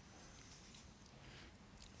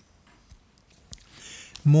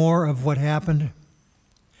 More of what happened.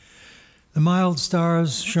 The mild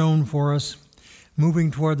stars shone for us,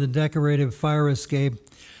 moving toward the decorative fire escape,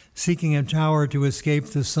 seeking a tower to escape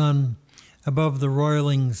the sun above the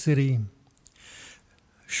roiling city.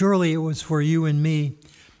 Surely it was for you and me.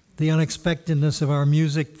 The unexpectedness of our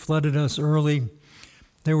music flooded us early.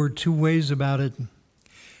 There were two ways about it.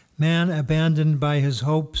 Man abandoned by his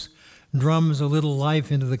hopes drums a little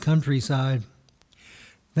life into the countryside.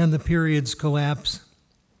 Then the periods collapse.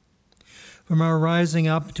 From our rising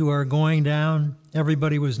up to our going down,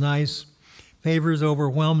 everybody was nice. Favors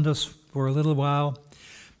overwhelmed us for a little while.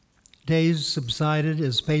 Days subsided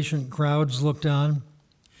as patient crowds looked on.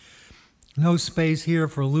 No space here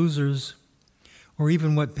for losers, or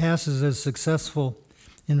even what passes as successful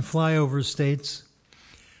in flyover states.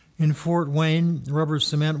 In Fort Wayne, rubber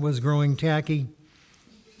cement was growing tacky.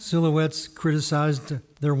 Silhouettes criticized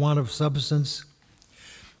their want of substance.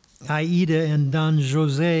 Aida and Don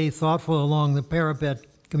Jose, thoughtful along the parapet,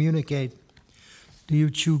 communicate. Do you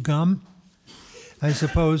chew gum? I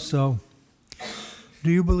suppose so.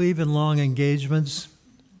 Do you believe in long engagements?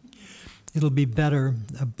 It'll be better,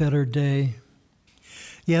 a better day.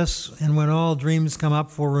 Yes, and when all dreams come up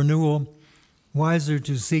for renewal, wiser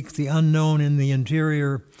to seek the unknown in the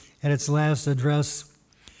interior at its last address.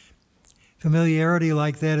 Familiarity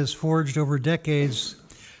like that is forged over decades,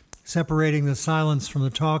 separating the silence from the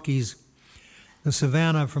talkies, the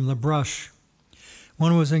savanna from the brush.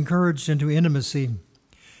 One was encouraged into intimacy.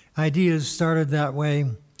 Ideas started that way,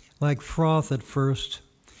 like froth at first.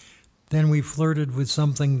 Then we flirted with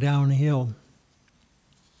something downhill.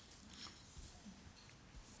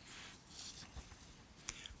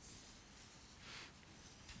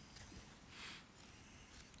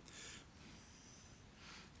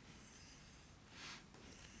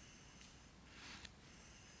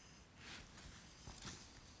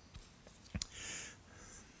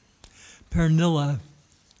 Pernilla,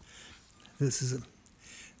 this is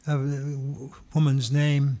a woman's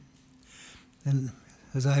name, and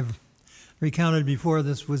as I've recounted before,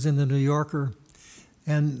 this was in the New Yorker,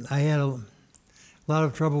 and I had a lot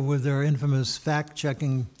of trouble with their infamous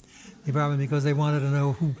fact-checking department because they wanted to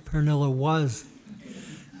know who Pernilla was.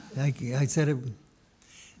 I said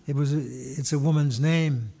it's a woman's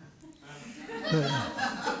name, but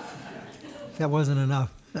that wasn't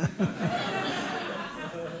enough.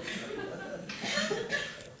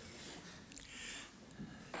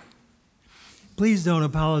 Please don't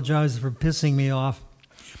apologize for pissing me off.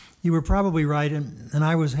 You were probably right, and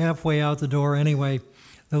I was halfway out the door anyway,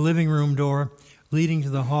 the living room door leading to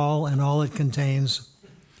the hall and all it contains.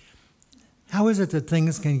 How is it that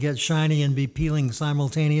things can get shiny and be peeling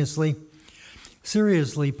simultaneously?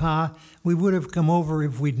 Seriously, Pa, we would have come over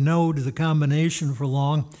if we'd knowed the combination for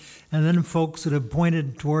long, and then folks that have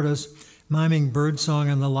pointed toward us, miming birdsong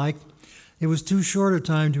and the like. It was too short a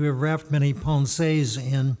time to have wrapped many pensées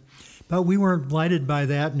in, but we weren't blighted by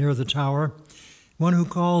that near the tower. One who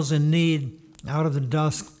calls in need out of the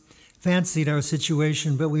dusk fancied our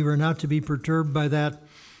situation, but we were not to be perturbed by that,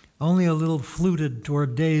 only a little fluted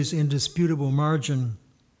toward day's indisputable margin.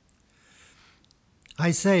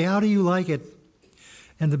 I say, how do you like it?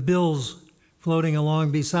 And the bills floating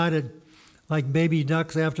along beside it, like baby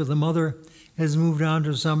ducks after the mother has moved on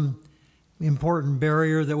to some important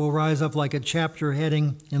barrier that will rise up like a chapter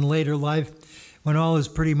heading in later life when all is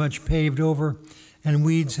pretty much paved over and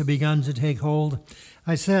weeds have begun to take hold.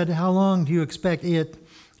 I said, how long do you expect it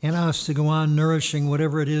and us to go on nourishing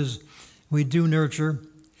whatever it is we do nurture?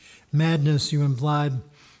 Madness, you implied,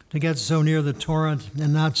 to get so near the torrent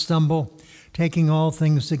and not stumble, taking all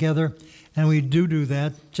things together, and we do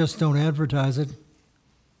that, just don't advertise it.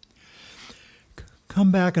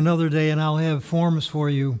 Come back another day and I'll have forms for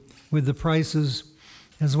you with the prices,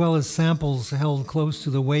 as well as samples held close to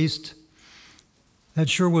the waist. That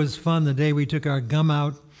sure was fun the day we took our gum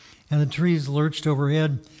out and the trees lurched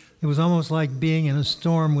overhead. It was almost like being in a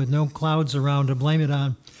storm with no clouds around to blame it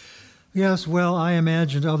on. Yes, well, I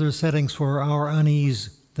imagined other settings for our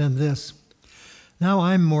unease than this. Now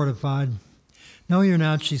I'm mortified. No, you're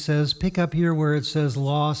not, she says. Pick up here where it says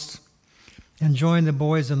lost and join the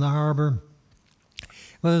boys in the harbor.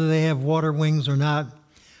 Whether they have water wings or not,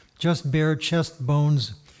 just bare chest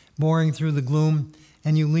bones boring through the gloom,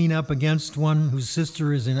 and you lean up against one whose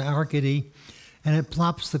sister is in Arcady, and it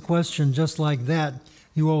plops the question just like that,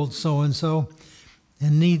 you old so-and-so,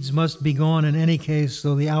 and needs must be gone in any case,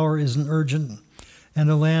 though the hour isn't urgent, and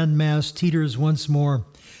the land mass teeters once more,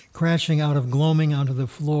 crashing out of gloaming onto the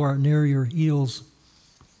floor near your heels.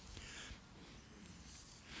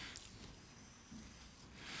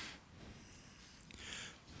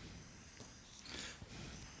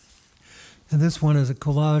 And this one is a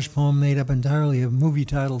collage poem made up entirely of movie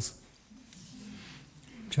titles,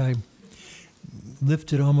 which I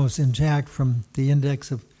lifted almost intact from the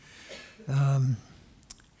index of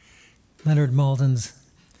Leonard Maltin's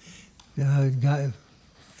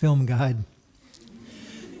film guide.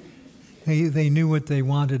 They knew what they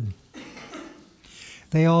wanted.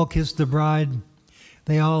 They all kissed the bride.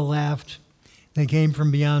 They all laughed. They came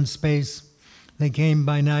from beyond space. They came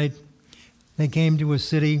by night. They came to a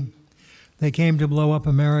city. They came to blow up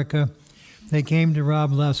America. They came to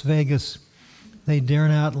rob Las Vegas. They dare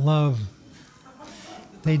not love.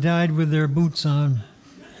 They died with their boots on.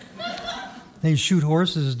 They shoot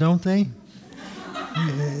horses, don't they?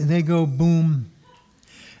 They go boom.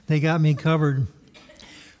 They got me covered.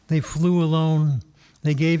 They flew alone.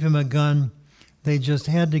 They gave him a gun. They just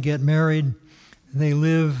had to get married. They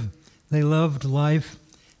live. They loved life.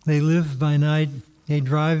 They live by night. They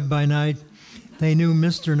drive by night. They knew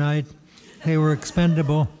Mr. Night. They were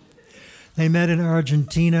expendable. They met in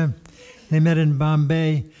Argentina. They met in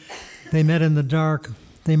Bombay. They met in the dark.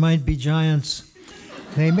 They might be giants.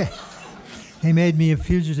 They made me a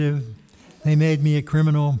fugitive. They made me a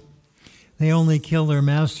criminal. They only kill their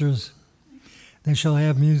masters. They shall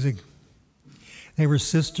have music. They were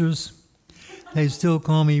sisters. They still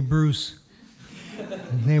call me Bruce.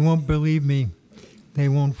 They won't believe me. They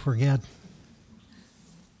won't forget.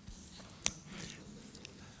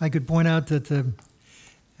 I could point out that the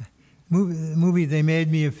movie They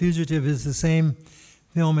Made Me a Fugitive is the same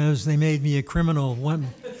film as They Made Me a Criminal.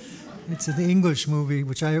 It's an English movie,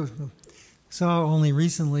 which I saw only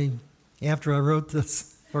recently after I wrote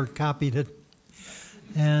this or copied it.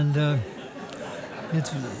 And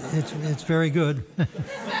it's very good.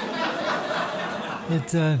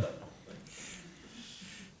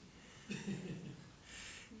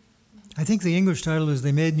 I think the English title is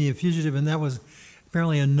They Made Me a Fugitive, and that was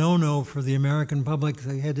apparently a no-no for the American public.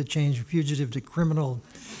 They had to change fugitive to criminal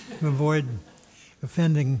to avoid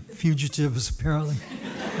offending fugitives, apparently,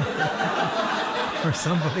 or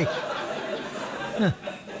somebody.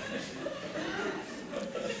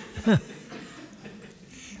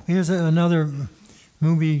 Here's another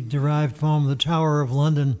movie-derived poem, The Tower of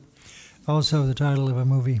London, also the title of a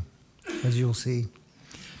movie, as you'll see.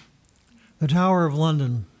 The Tower of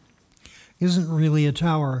London isn't really a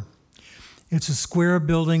tower. It's a square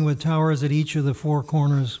building with towers at each of the four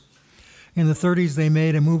corners. In the 30s, they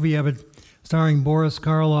made a movie of it starring Boris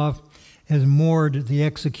Karloff as Mord, the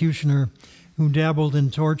executioner, who dabbled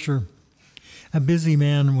in torture. A busy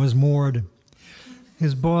man was Mord.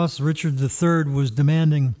 His boss, Richard III, was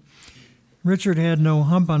demanding. Richard had no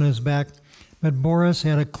hump on his back, but Boris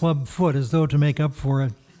had a club foot as though to make up for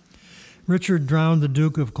it. Richard drowned the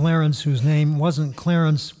Duke of Clarence, whose name wasn't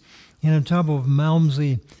Clarence, in a tub of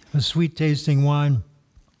Malmsey, a sweet-tasting wine.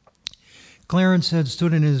 Clarence had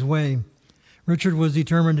stood in his way. Richard was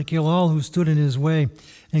determined to kill all who stood in his way,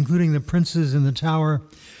 including the princes in the tower,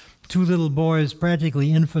 2 little boys,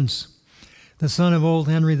 practically infants, the son of old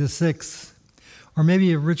Henry VI, or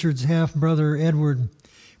maybe of Richard's half-brother Edward,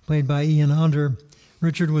 played by Ian Hunter.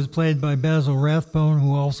 Richard was played by Basil Rathbone,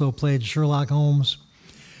 who also played Sherlock Holmes.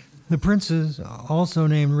 The princes, also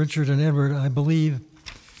named Richard and Edward, I believe,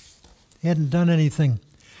 hadn't done anything.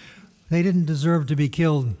 They didn't deserve to be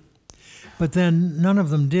killed. But then none of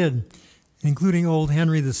them did, including old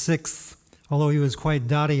Henry VI, although he was quite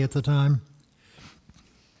dotty at the time.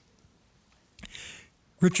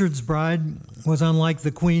 Richard's bride was unlike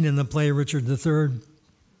the Queen in the play Richard III.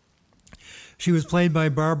 She was played by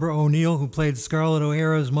Barbara O'Neill, who played Scarlett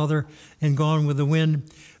O'Hara's mother in Gone with the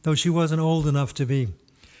Wind, though she wasn't old enough to be.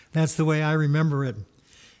 That's the way I remember it.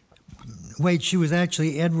 Wait, she was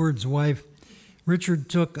actually Edward's wife. Richard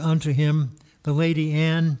took unto him the Lady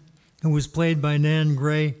Anne, who was played by Nan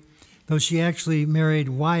Gray, though she actually married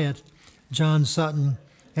Wyatt, John Sutton,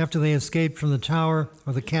 after they escaped from the tower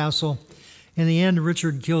or the castle. In the end,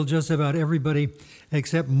 Richard killed just about everybody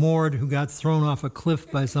except Maud, who got thrown off a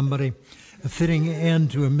cliff by somebody, a fitting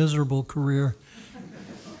end to a miserable career.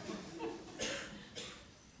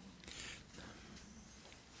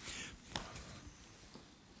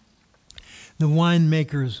 The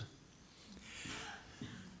winemakers.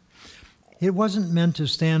 It wasn't meant to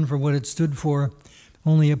stand for what it stood for.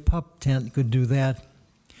 Only a pup tent could do that.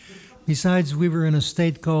 Besides, we were in a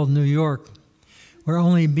state called New York, where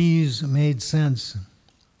only bees made sense.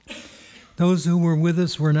 Those who were with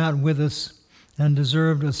us were not with us and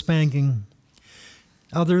deserved a spanking.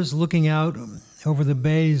 Others, looking out over the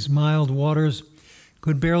bay's mild waters,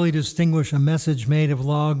 could barely distinguish a message made of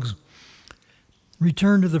logs.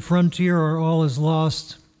 Return to the frontier or all is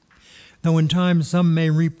lost, though in time some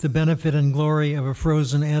may reap the benefit and glory of a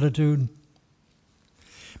frozen attitude.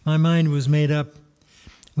 My mind was made up.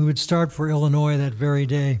 We would start for Illinois that very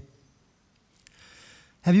day.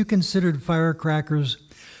 Have you considered firecrackers?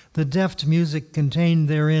 The deft music contained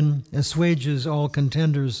therein assuages all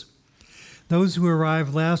contenders. Those who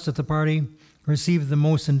arrived last at the party received the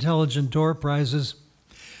most intelligent door prizes.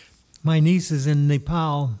 My niece is in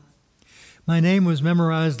Nepal. My name was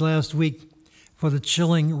memorized last week for the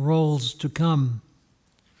chilling rolls to come,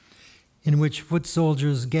 in which foot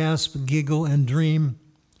soldiers gasp, giggle, and dream.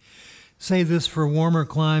 Say this for warmer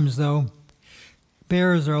climes, though.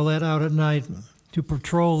 Bears are let out at night to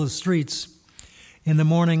patrol the streets. In the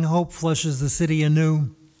morning, hope flushes the city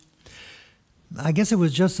anew. I guess it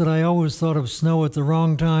was just that I always thought of snow at the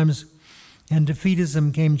wrong times, and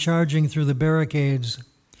defeatism came charging through the barricades.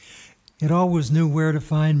 It always knew where to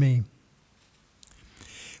find me.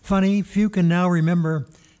 Funny, few can now remember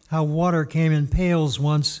how water came in pails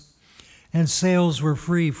once, and sails were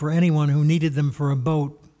free for anyone who needed them for a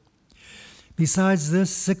boat. Besides this,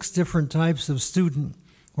 6 different types of student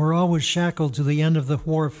were always shackled to the end of the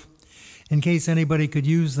wharf in case anybody could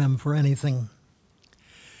use them for anything.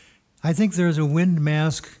 I think there's a wind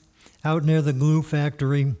mask out near the glue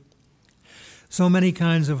factory. So many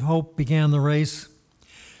kinds of hope began the race.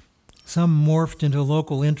 Some morphed into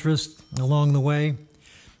local interest along the way.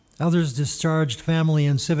 Others discharged family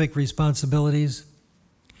and civic responsibilities.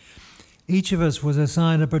 Each of us was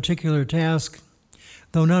assigned a particular task,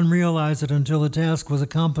 though none realized it until the task was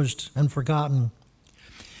accomplished and forgotten.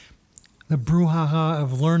 The brouhaha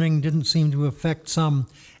of learning didn't seem to affect some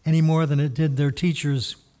any more than it did their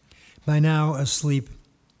teachers, by now asleep.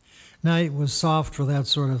 Night was soft for that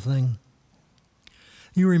sort of thing.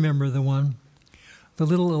 You remember the one, the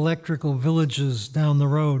little electrical villages down the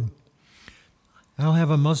road. I'll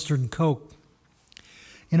have a mustard Coke.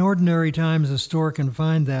 In ordinary times, a store can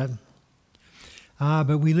find that.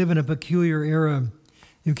 But we live in a peculiar era.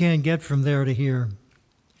 You can't get from there to here.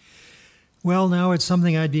 Well, now it's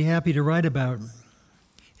something I'd be happy to write about.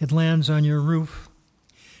 It lands on your roof,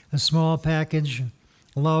 a small package,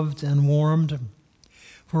 loved and warmed.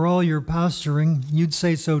 For all your posturing, you'd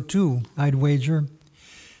say so too, I'd wager.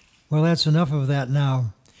 Well, that's enough of that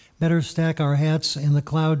now. Better stack our hats in the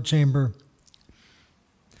cloud chamber.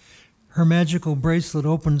 Her magical bracelet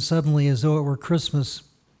opened suddenly as though it were Christmas.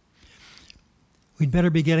 We'd better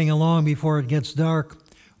be getting along before it gets dark,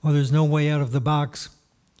 or there's no way out of the box.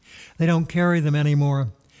 They don't carry them anymore,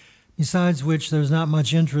 besides which there's not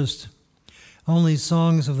much interest. Only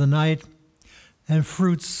songs of the night and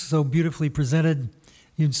fruits so beautifully presented,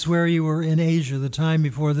 you'd swear you were in Asia the time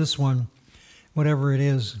before this one, whatever it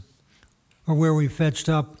is, or where we fetched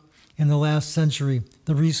up in the last century,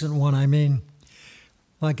 the recent one, I mean.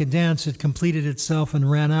 Like a dance, it completed itself and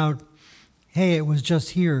ran out Hey, it was just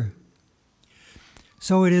here.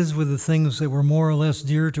 So it is with the things that were more or less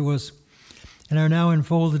dear to us and are now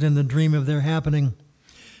enfolded in the dream of their happening.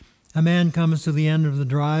 A man comes to the end of the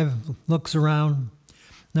drive, looks around.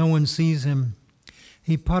 No one sees him.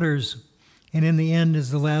 He putters, and in the end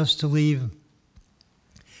is the last to leave.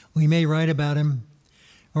 We may write about him,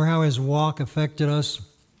 or how his walk affected us.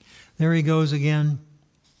 There he goes again.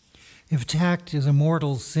 If tact is a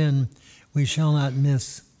mortal sin, we shall not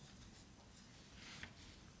miss.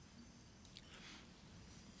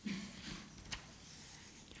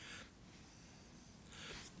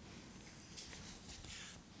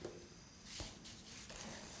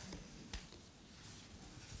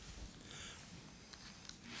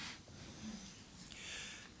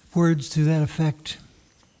 Words to that effect.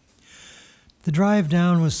 The drive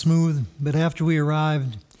down was smooth, but after we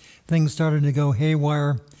arrived, things started to go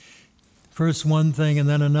haywire. First one thing and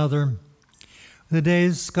then another. The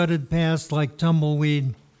days scudded past like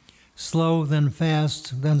tumbleweed, slow, then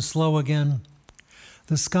fast, then slow again.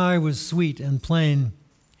 The sky was sweet and plain.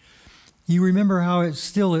 You remember how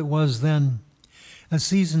still it was then, a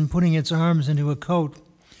season putting its arms into a coat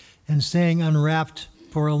and staying unwrapped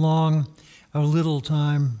for a little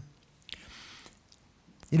time.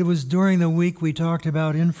 It was during the week we talked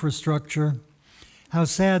about infrastructure, how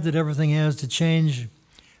sad that everything has to change,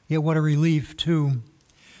 yet what a relief, too.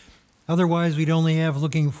 Otherwise, we'd only have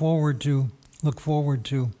look forward to.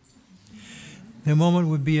 The moment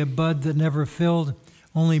would be a bud that never filled,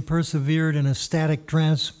 only persevered in a static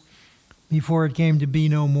trance before it came to be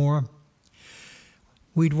no more.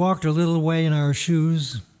 We'd walked a little way in our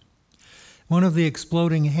shoes. One of the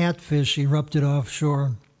exploding hatfish erupted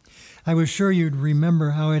offshore. I was sure you'd remember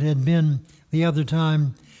how it had been the other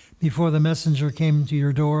time before the messenger came to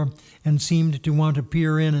your door and seemed to want to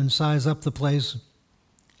peer in and size up the place.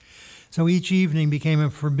 So each evening became a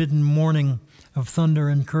forbidden morning of thunder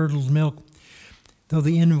and curdled milk, though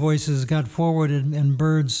the invoices got forwarded and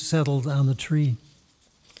birds settled on the tree.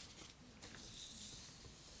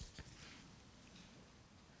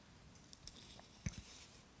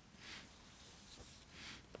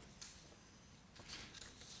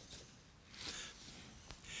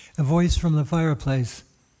 A voice from the fireplace.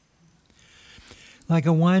 Like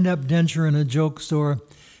a wind-up denture in a joke store,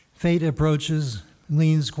 fate approaches,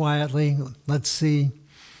 leans quietly, let's see.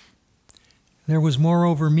 There was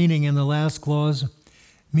moreover meaning in the last clause,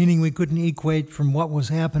 meaning we couldn't equate from what was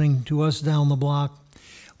happening to us down the block.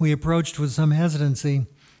 We approached with some hesitancy,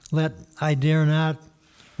 let I dare not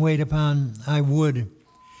wait upon I would.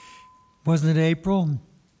 Wasn't it April?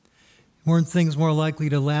 Weren't things more likely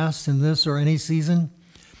to last in this or any season?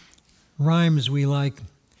 Rhymes we like,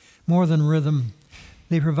 more than rhythm.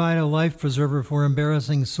 They provide a life preserver for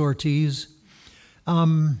embarrassing sorties.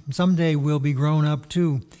 Someday we'll be grown up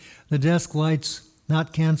too. The desk lights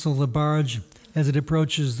not cancel the barge as it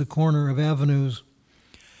approaches the corner of avenues.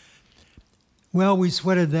 Well, we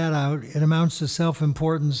sweated that out. It amounts to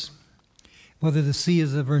self-importance. Whether the sea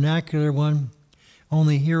is a vernacular one,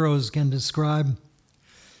 only heroes can describe.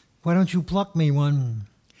 Why don't you pluck me one?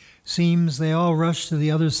 Seems they all rushed to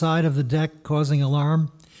the other side of the deck, causing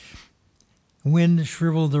alarm. Wind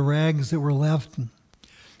shriveled the rags that were left.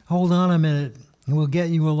 Hold on a minute, and we'll get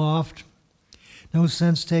you aloft. No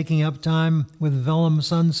sense taking up time with vellum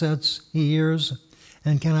sunsets, he hears,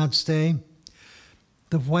 and cannot stay.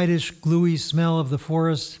 The whitish, gluey smell of the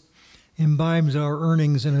forest imbibes our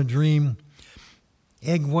earnings in a dream.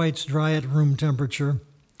 Egg whites dry at room temperature.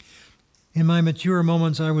 In my mature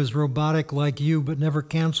moments, I was robotic like you, but never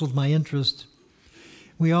canceled my interest.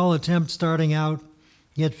 We all attempt starting out,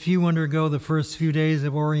 yet few undergo the first few days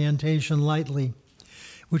of orientation lightly,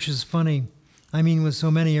 which is funny. I mean, with so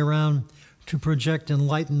many around to project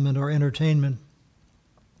enlightenment or entertainment.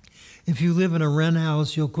 If you live in a Wren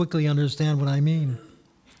house, you'll quickly understand what I mean.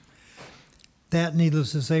 That,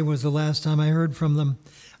 needless to say, was the last time I heard from them.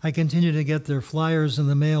 I continue to get their flyers in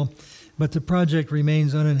the mail, but the project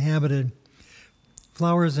remains uninhabited.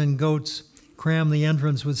 Flowers and goats cram the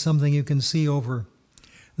entrance with something you can see over.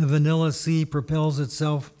 The vanilla sea propels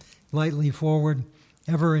itself lightly forward,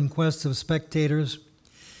 ever in quest of spectators,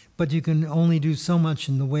 but you can only do so much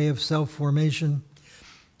in the way of self-formation.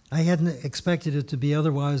 I hadn't expected it to be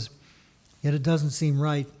otherwise, yet it doesn't seem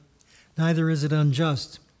right. Neither is it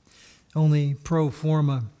unjust, only pro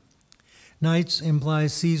forma. Nights imply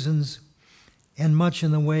seasons, and much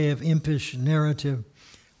in the way of impish narrative,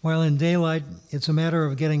 while in daylight, it's a matter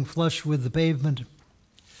of getting flush with the pavement.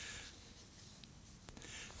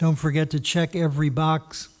 Don't forget to check every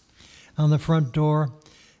box on the front door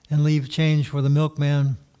and leave change for the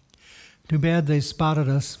milkman. Too bad they spotted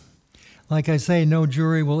us. Like I say, no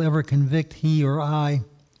jury will ever convict he or I.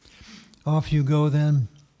 Off you go then.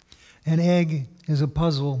 An egg is a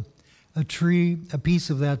puzzle, a tree a piece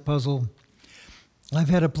of that puzzle. I've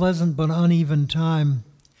had a pleasant but uneven time.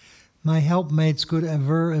 My helpmates could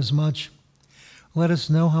aver as much. Let us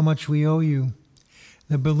know how much we owe you.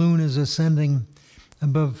 The balloon is ascending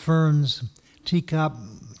above ferns, teacup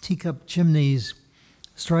chimneys,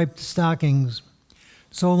 striped stockings.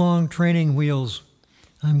 So long, training wheels.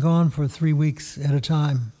 I'm gone for 3 weeks at a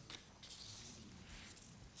time.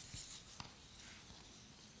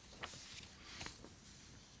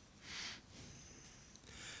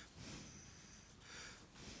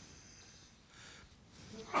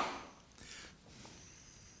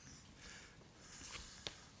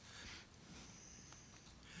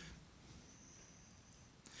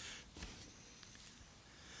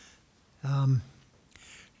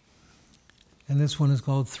 And this one is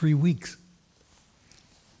called 3 Weeks.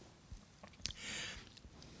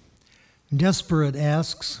 Desperate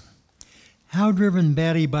asks, how driven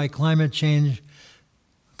batty by climate change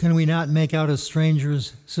can we not make out a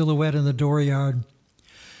stranger's silhouette in the dooryard?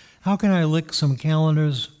 How can I lick some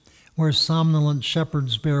calendars where somnolent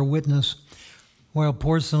shepherds bear witness while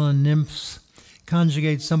porcelain nymphs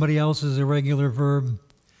conjugate somebody else's irregular verb?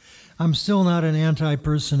 I'm still not in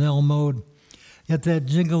anti-personnel mode, yet that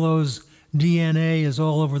gigolo's DNA is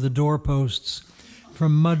all over the doorposts,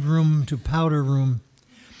 from mudroom to powder room.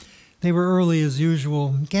 They were early as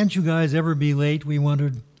usual. Can't you guys ever be late, we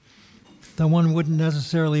wondered. Though one wouldn't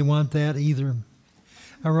necessarily want that either.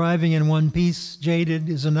 Arriving in one piece, jaded,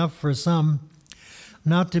 is enough for some.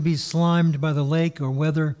 Not to be slimed by the lake or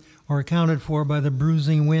weather or accounted for by the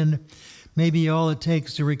bruising wind may be all it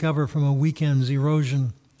takes to recover from a weekend's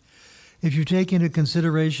erosion. If you take into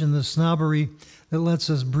consideration the snobbery that lets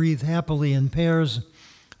us breathe happily in pairs,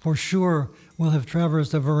 for sure we'll have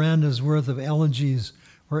traversed a veranda's worth of elegies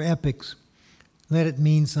or epics. Let it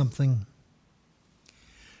mean something.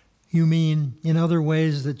 You mean in other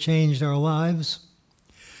ways that changed our lives?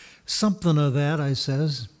 Something of that, I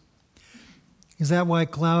says. Is that why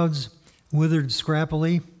clouds withered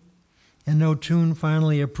scrappily and no tune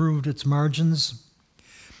finally approved its margins?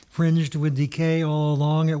 Fringed with decay all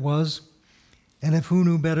along it was, and if who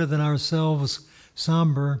knew better than ourselves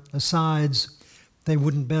somber asides, they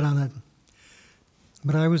wouldn't bet on it.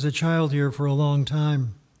 But I was a child here for a long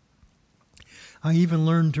time. I even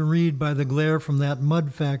learned to read by the glare from that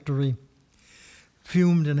mud factory,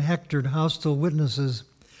 fumed and hectored hostile witnesses,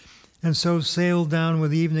 and so sailed down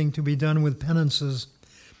with evening to be done with penances,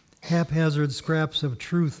 haphazard scraps of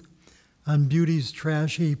truth on beauty's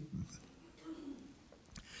trash heap.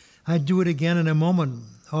 I'd do it again in a moment,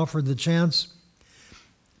 offered the chance,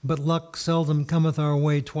 but luck seldom cometh our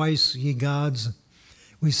way twice, ye gods.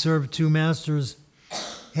 We serve two masters,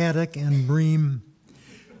 haddock and bream,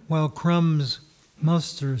 while crumbs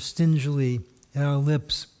muster stingily at our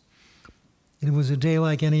lips. It was a day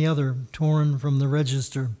like any other, torn from the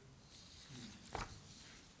register.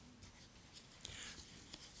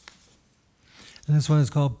 And this one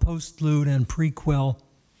is called Postlude and Prequel.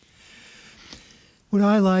 Would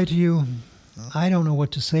I lie to you? I don't know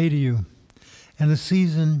what to say to you. And the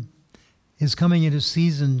season is coming into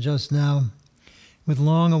season just now, with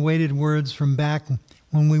long-awaited words from back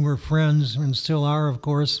when we were friends, and still are, of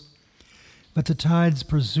course. But the tides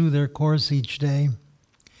pursue their course each day.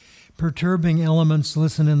 Perturbing elements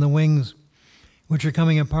listen in the wings, which are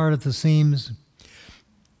coming apart at the seams.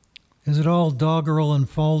 Is it all doggerel and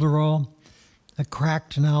falderall, a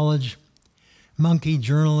cracked knowledge, monkey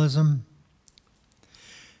journalism?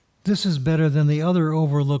 This is better than the other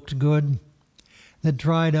overlooked good that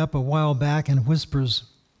dried up a while back in whispers.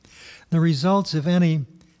 The results, if any,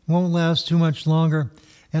 won't last too much longer,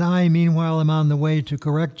 and I, meanwhile, am on the way to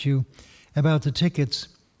correct you about the tickets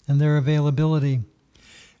and their availability.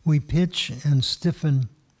 We pitch and stiffen,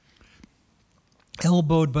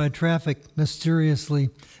 elbowed by traffic mysteriously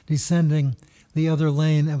descending the other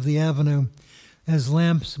lane of the avenue as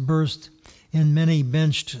lamps burst in many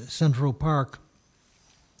benched Central Park.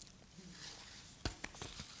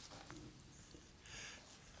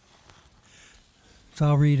 So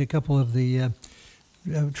I'll read a couple of the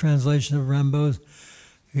translation of Rimbaud's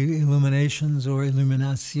Illuminations or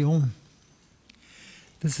Illumination.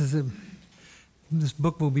 This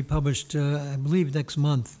book will be published, I believe, next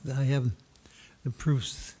month. I have the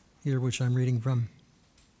proofs here, which I'm reading from.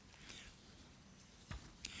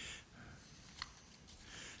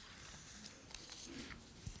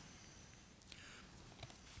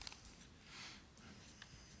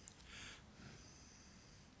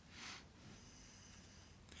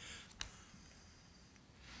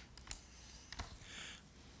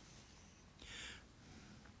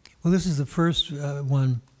 Well, this is the first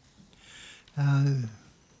one. I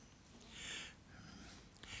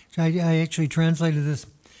actually translated this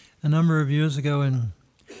a number of years ago, and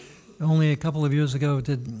only a couple of years ago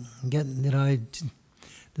did I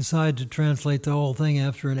decide to translate the whole thing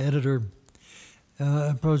after an editor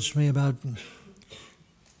approached me about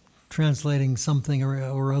translating something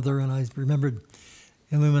or other, and I remembered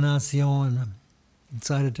Illumination and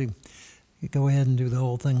decided to go ahead and do the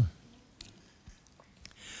whole thing.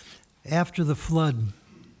 After the flood,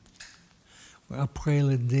 après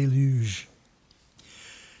le déluge.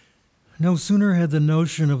 No sooner had the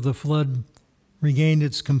notion of the flood regained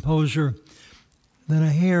its composure than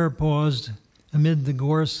a hare paused amid the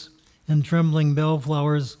gorse and trembling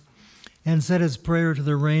bellflowers and said its prayer to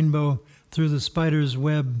the rainbow through the spider's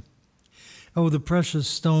web. Oh, the precious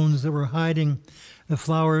stones that were hiding the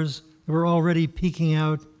flowers that were already peeking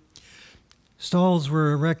out. Stalls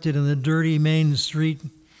were erected in the dirty main street,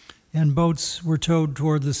 and boats were towed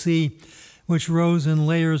toward the sea, which rose in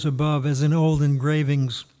layers above as in old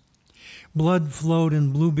engravings. Blood flowed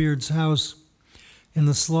in Bluebeard's house, in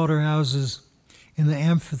the slaughterhouses, in the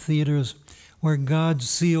amphitheaters, where God's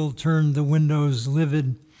seal turned the windows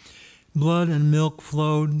livid. Blood and milk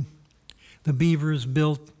flowed. The beavers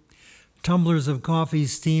built. Tumblers of coffee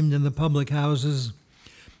steamed in the public houses.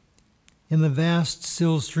 In the vast,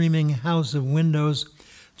 still streaming house of windows,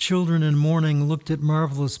 children in mourning looked at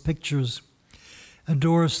marvelous pictures. A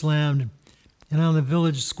door slammed, and on the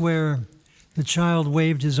village square, the child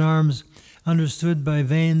waved his arms, understood by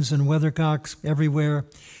vanes and weathercocks everywhere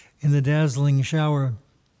in the dazzling shower.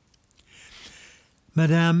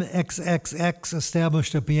 Madame XXX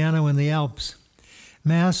established a piano in the Alps.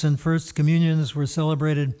 Mass and First Communions were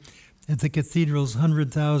celebrated at the cathedral's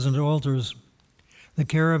 100,000 altars. The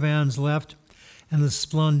caravans left, and the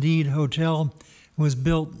Splendide Hotel was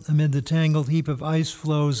built amid the tangled heap of ice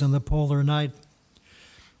floes in the polar night.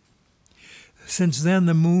 Since then,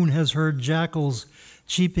 the moon has heard jackals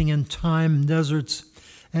cheeping in thyme deserts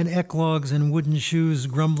and eclogues in wooden shoes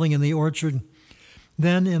grumbling in the orchard.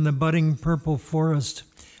 Then, in the budding purple forest,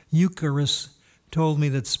 Eucharis told me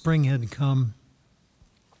that spring had come.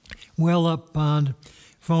 Well up pond,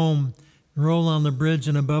 foam, roll on the bridge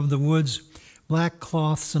and above the woods, black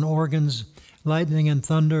cloths and organs, lightning and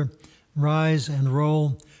thunder, rise and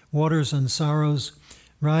roll, waters and sorrows,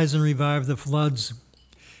 rise and revive the floods.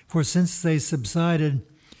 For since they subsided,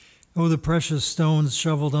 oh, the precious stones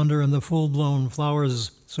shoveled under and the full-blown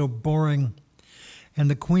flowers so boring. And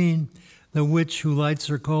the queen, the witch who lights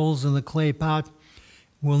her coals in the clay pot,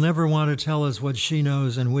 will never want to tell us what she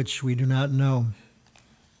knows and which we do not know.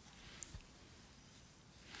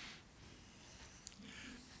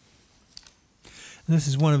 This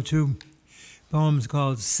is one of two poems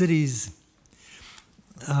called Cities,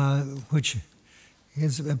 which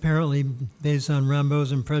is apparently based on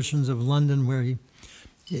Rimbaud's impressions of London, where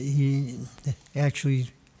he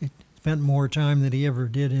actually spent more time than he ever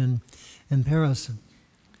did in Paris.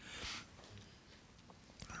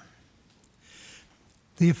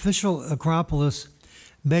 The official Acropolis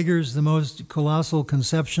beggars the most colossal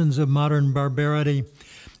conceptions of modern barbarity,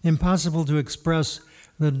 impossible to express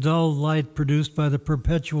the dull light produced by the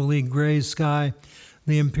perpetually gray sky,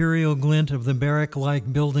 the imperial glint of the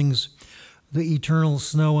barrack-like buildings, the eternal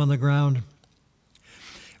snow on the ground.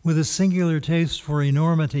 With a singular taste for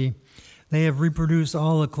enormity, they have reproduced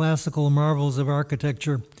all the classical marvels of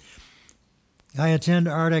architecture. I attend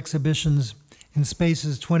art exhibitions in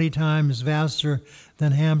spaces 20 times vaster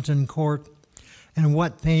than Hampton Court, and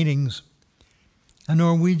what paintings! A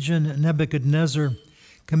Norwegian Nebuchadnezzar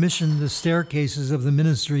commissioned the staircases of the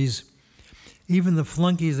ministries. Even the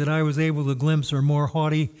flunkies that I was able to glimpse are more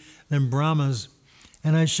haughty than Brahmas,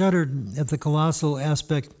 and I shuddered at the colossal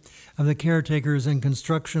aspect of the caretakers and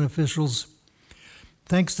construction officials.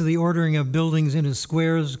 Thanks to the ordering of buildings into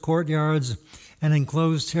squares, courtyards, and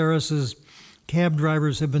enclosed terraces, cab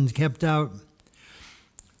drivers have been kept out.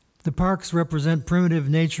 The parks represent primitive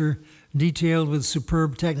nature detailed with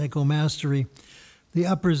superb technical mastery. The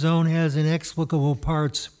upper zone has inexplicable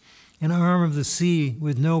parts. An arm of the sea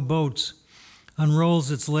with no boats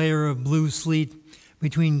unrolls its layer of blue sleet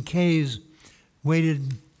between caves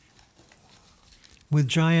weighted with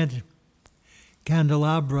giant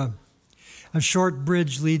candelabra. A short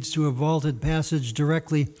bridge leads to a vaulted passage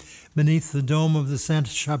directly beneath the dome of the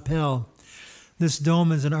Sainte-Chapelle. This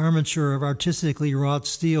dome is an armature of artistically wrought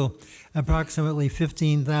steel, approximately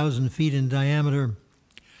 15,000 feet in diameter.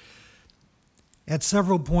 At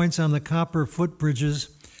several points on the copper footbridges,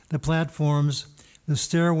 the platforms, the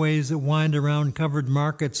stairways that wind around covered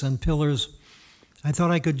markets and pillars, I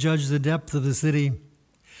thought I could judge the depth of the city.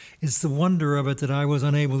 It's the wonder of it that I was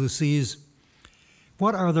unable to seize.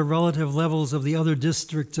 What are the relative levels of the other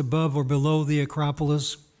districts above or below the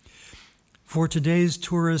Acropolis? For today's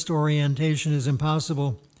tourist orientation is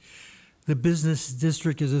impossible. The business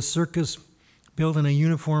district is a circus built in a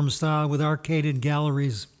uniform style with arcaded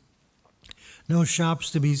galleries. No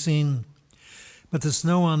shops to be seen, but the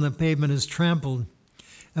snow on the pavement is trampled.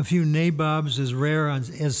 A few nabobs, as rare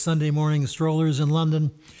as Sunday morning strollers in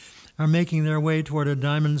London, are making their way toward a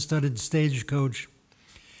diamond-studded stagecoach.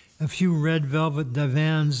 A few red velvet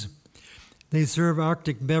divans. They serve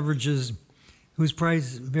Arctic beverages whose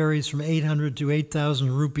price varies from 800 to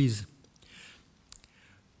 8,000 rupees.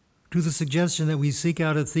 To the suggestion that we seek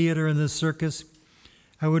out a theater in this circus,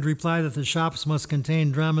 I would reply that the shops must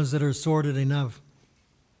contain dramas that are sordid enough.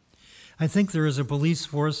 I think there is a police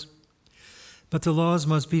force, but the laws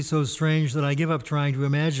must be so strange that I give up trying to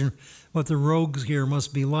imagine what the rogues here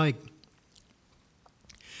must be like.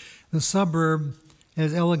 The suburb,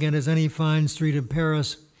 as elegant as any fine street of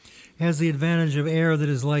Paris, has the advantage of air that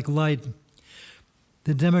is like light.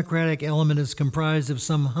 The democratic element is comprised of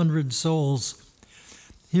some 100 souls.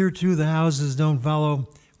 Here, too, the houses don't follow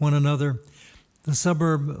one another. The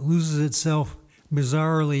suburb loses itself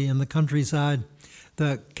bizarrely in the countryside,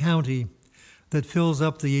 the county that fills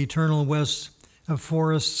up the eternal west of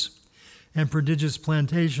forests and prodigious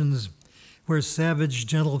plantations where savage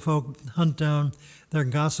gentlefolk hunt down their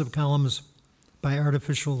gossip columns by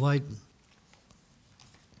artificial light.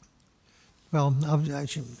 Well,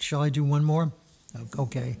 shall I do one more?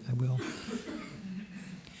 Okay, I will.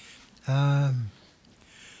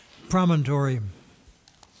 Promontory.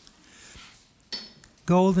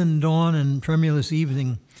 Golden dawn and tremulous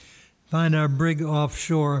evening find our brig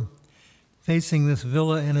offshore, facing this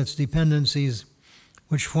villa and its dependencies,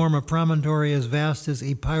 which form a promontory as vast as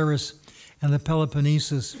Epirus and the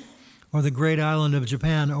Peloponnesus, or the great island of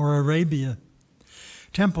Japan, or Arabia.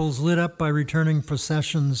 Temples lit up by returning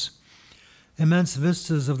processions, immense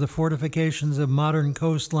vistas of the fortifications of modern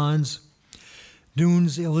coastlines,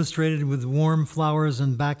 dunes illustrated with warm flowers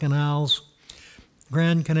and bacchanals,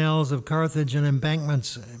 grand canals of Carthage and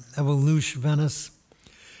embankments of a louche Venice,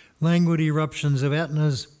 languid eruptions of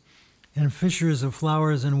Etnas and fissures of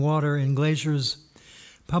flowers and water in glaciers,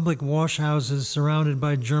 public washhouses surrounded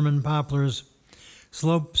by German poplars,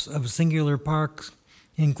 slopes of singular parks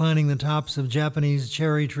inclining the tops of Japanese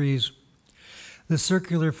cherry trees, the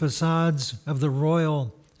circular facades of the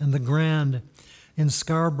Royal and the Grand in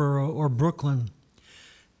Scarborough or Brooklyn,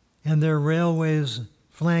 and their railways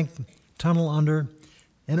flank, tunnel under,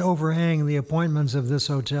 and overhang the appointments of this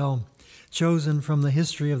hotel, chosen from the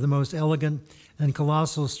history of the most elegant and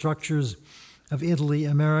colossal structures of Italy,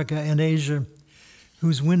 America, and Asia,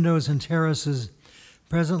 whose windows and terraces,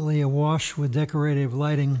 presently awash with decorative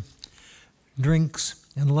lighting, drinks,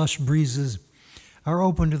 and lush breezes, are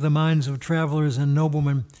open to the minds of travelers and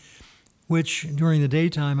noblemen, which, during the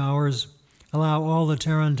daytime hours, allow all the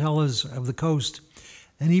tarantellas of the coast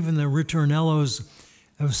and even the ritornellos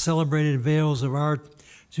of celebrated vales of art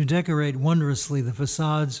to decorate wondrously the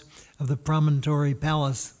facades of the Promontory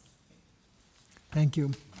Palace. Thank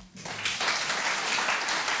you.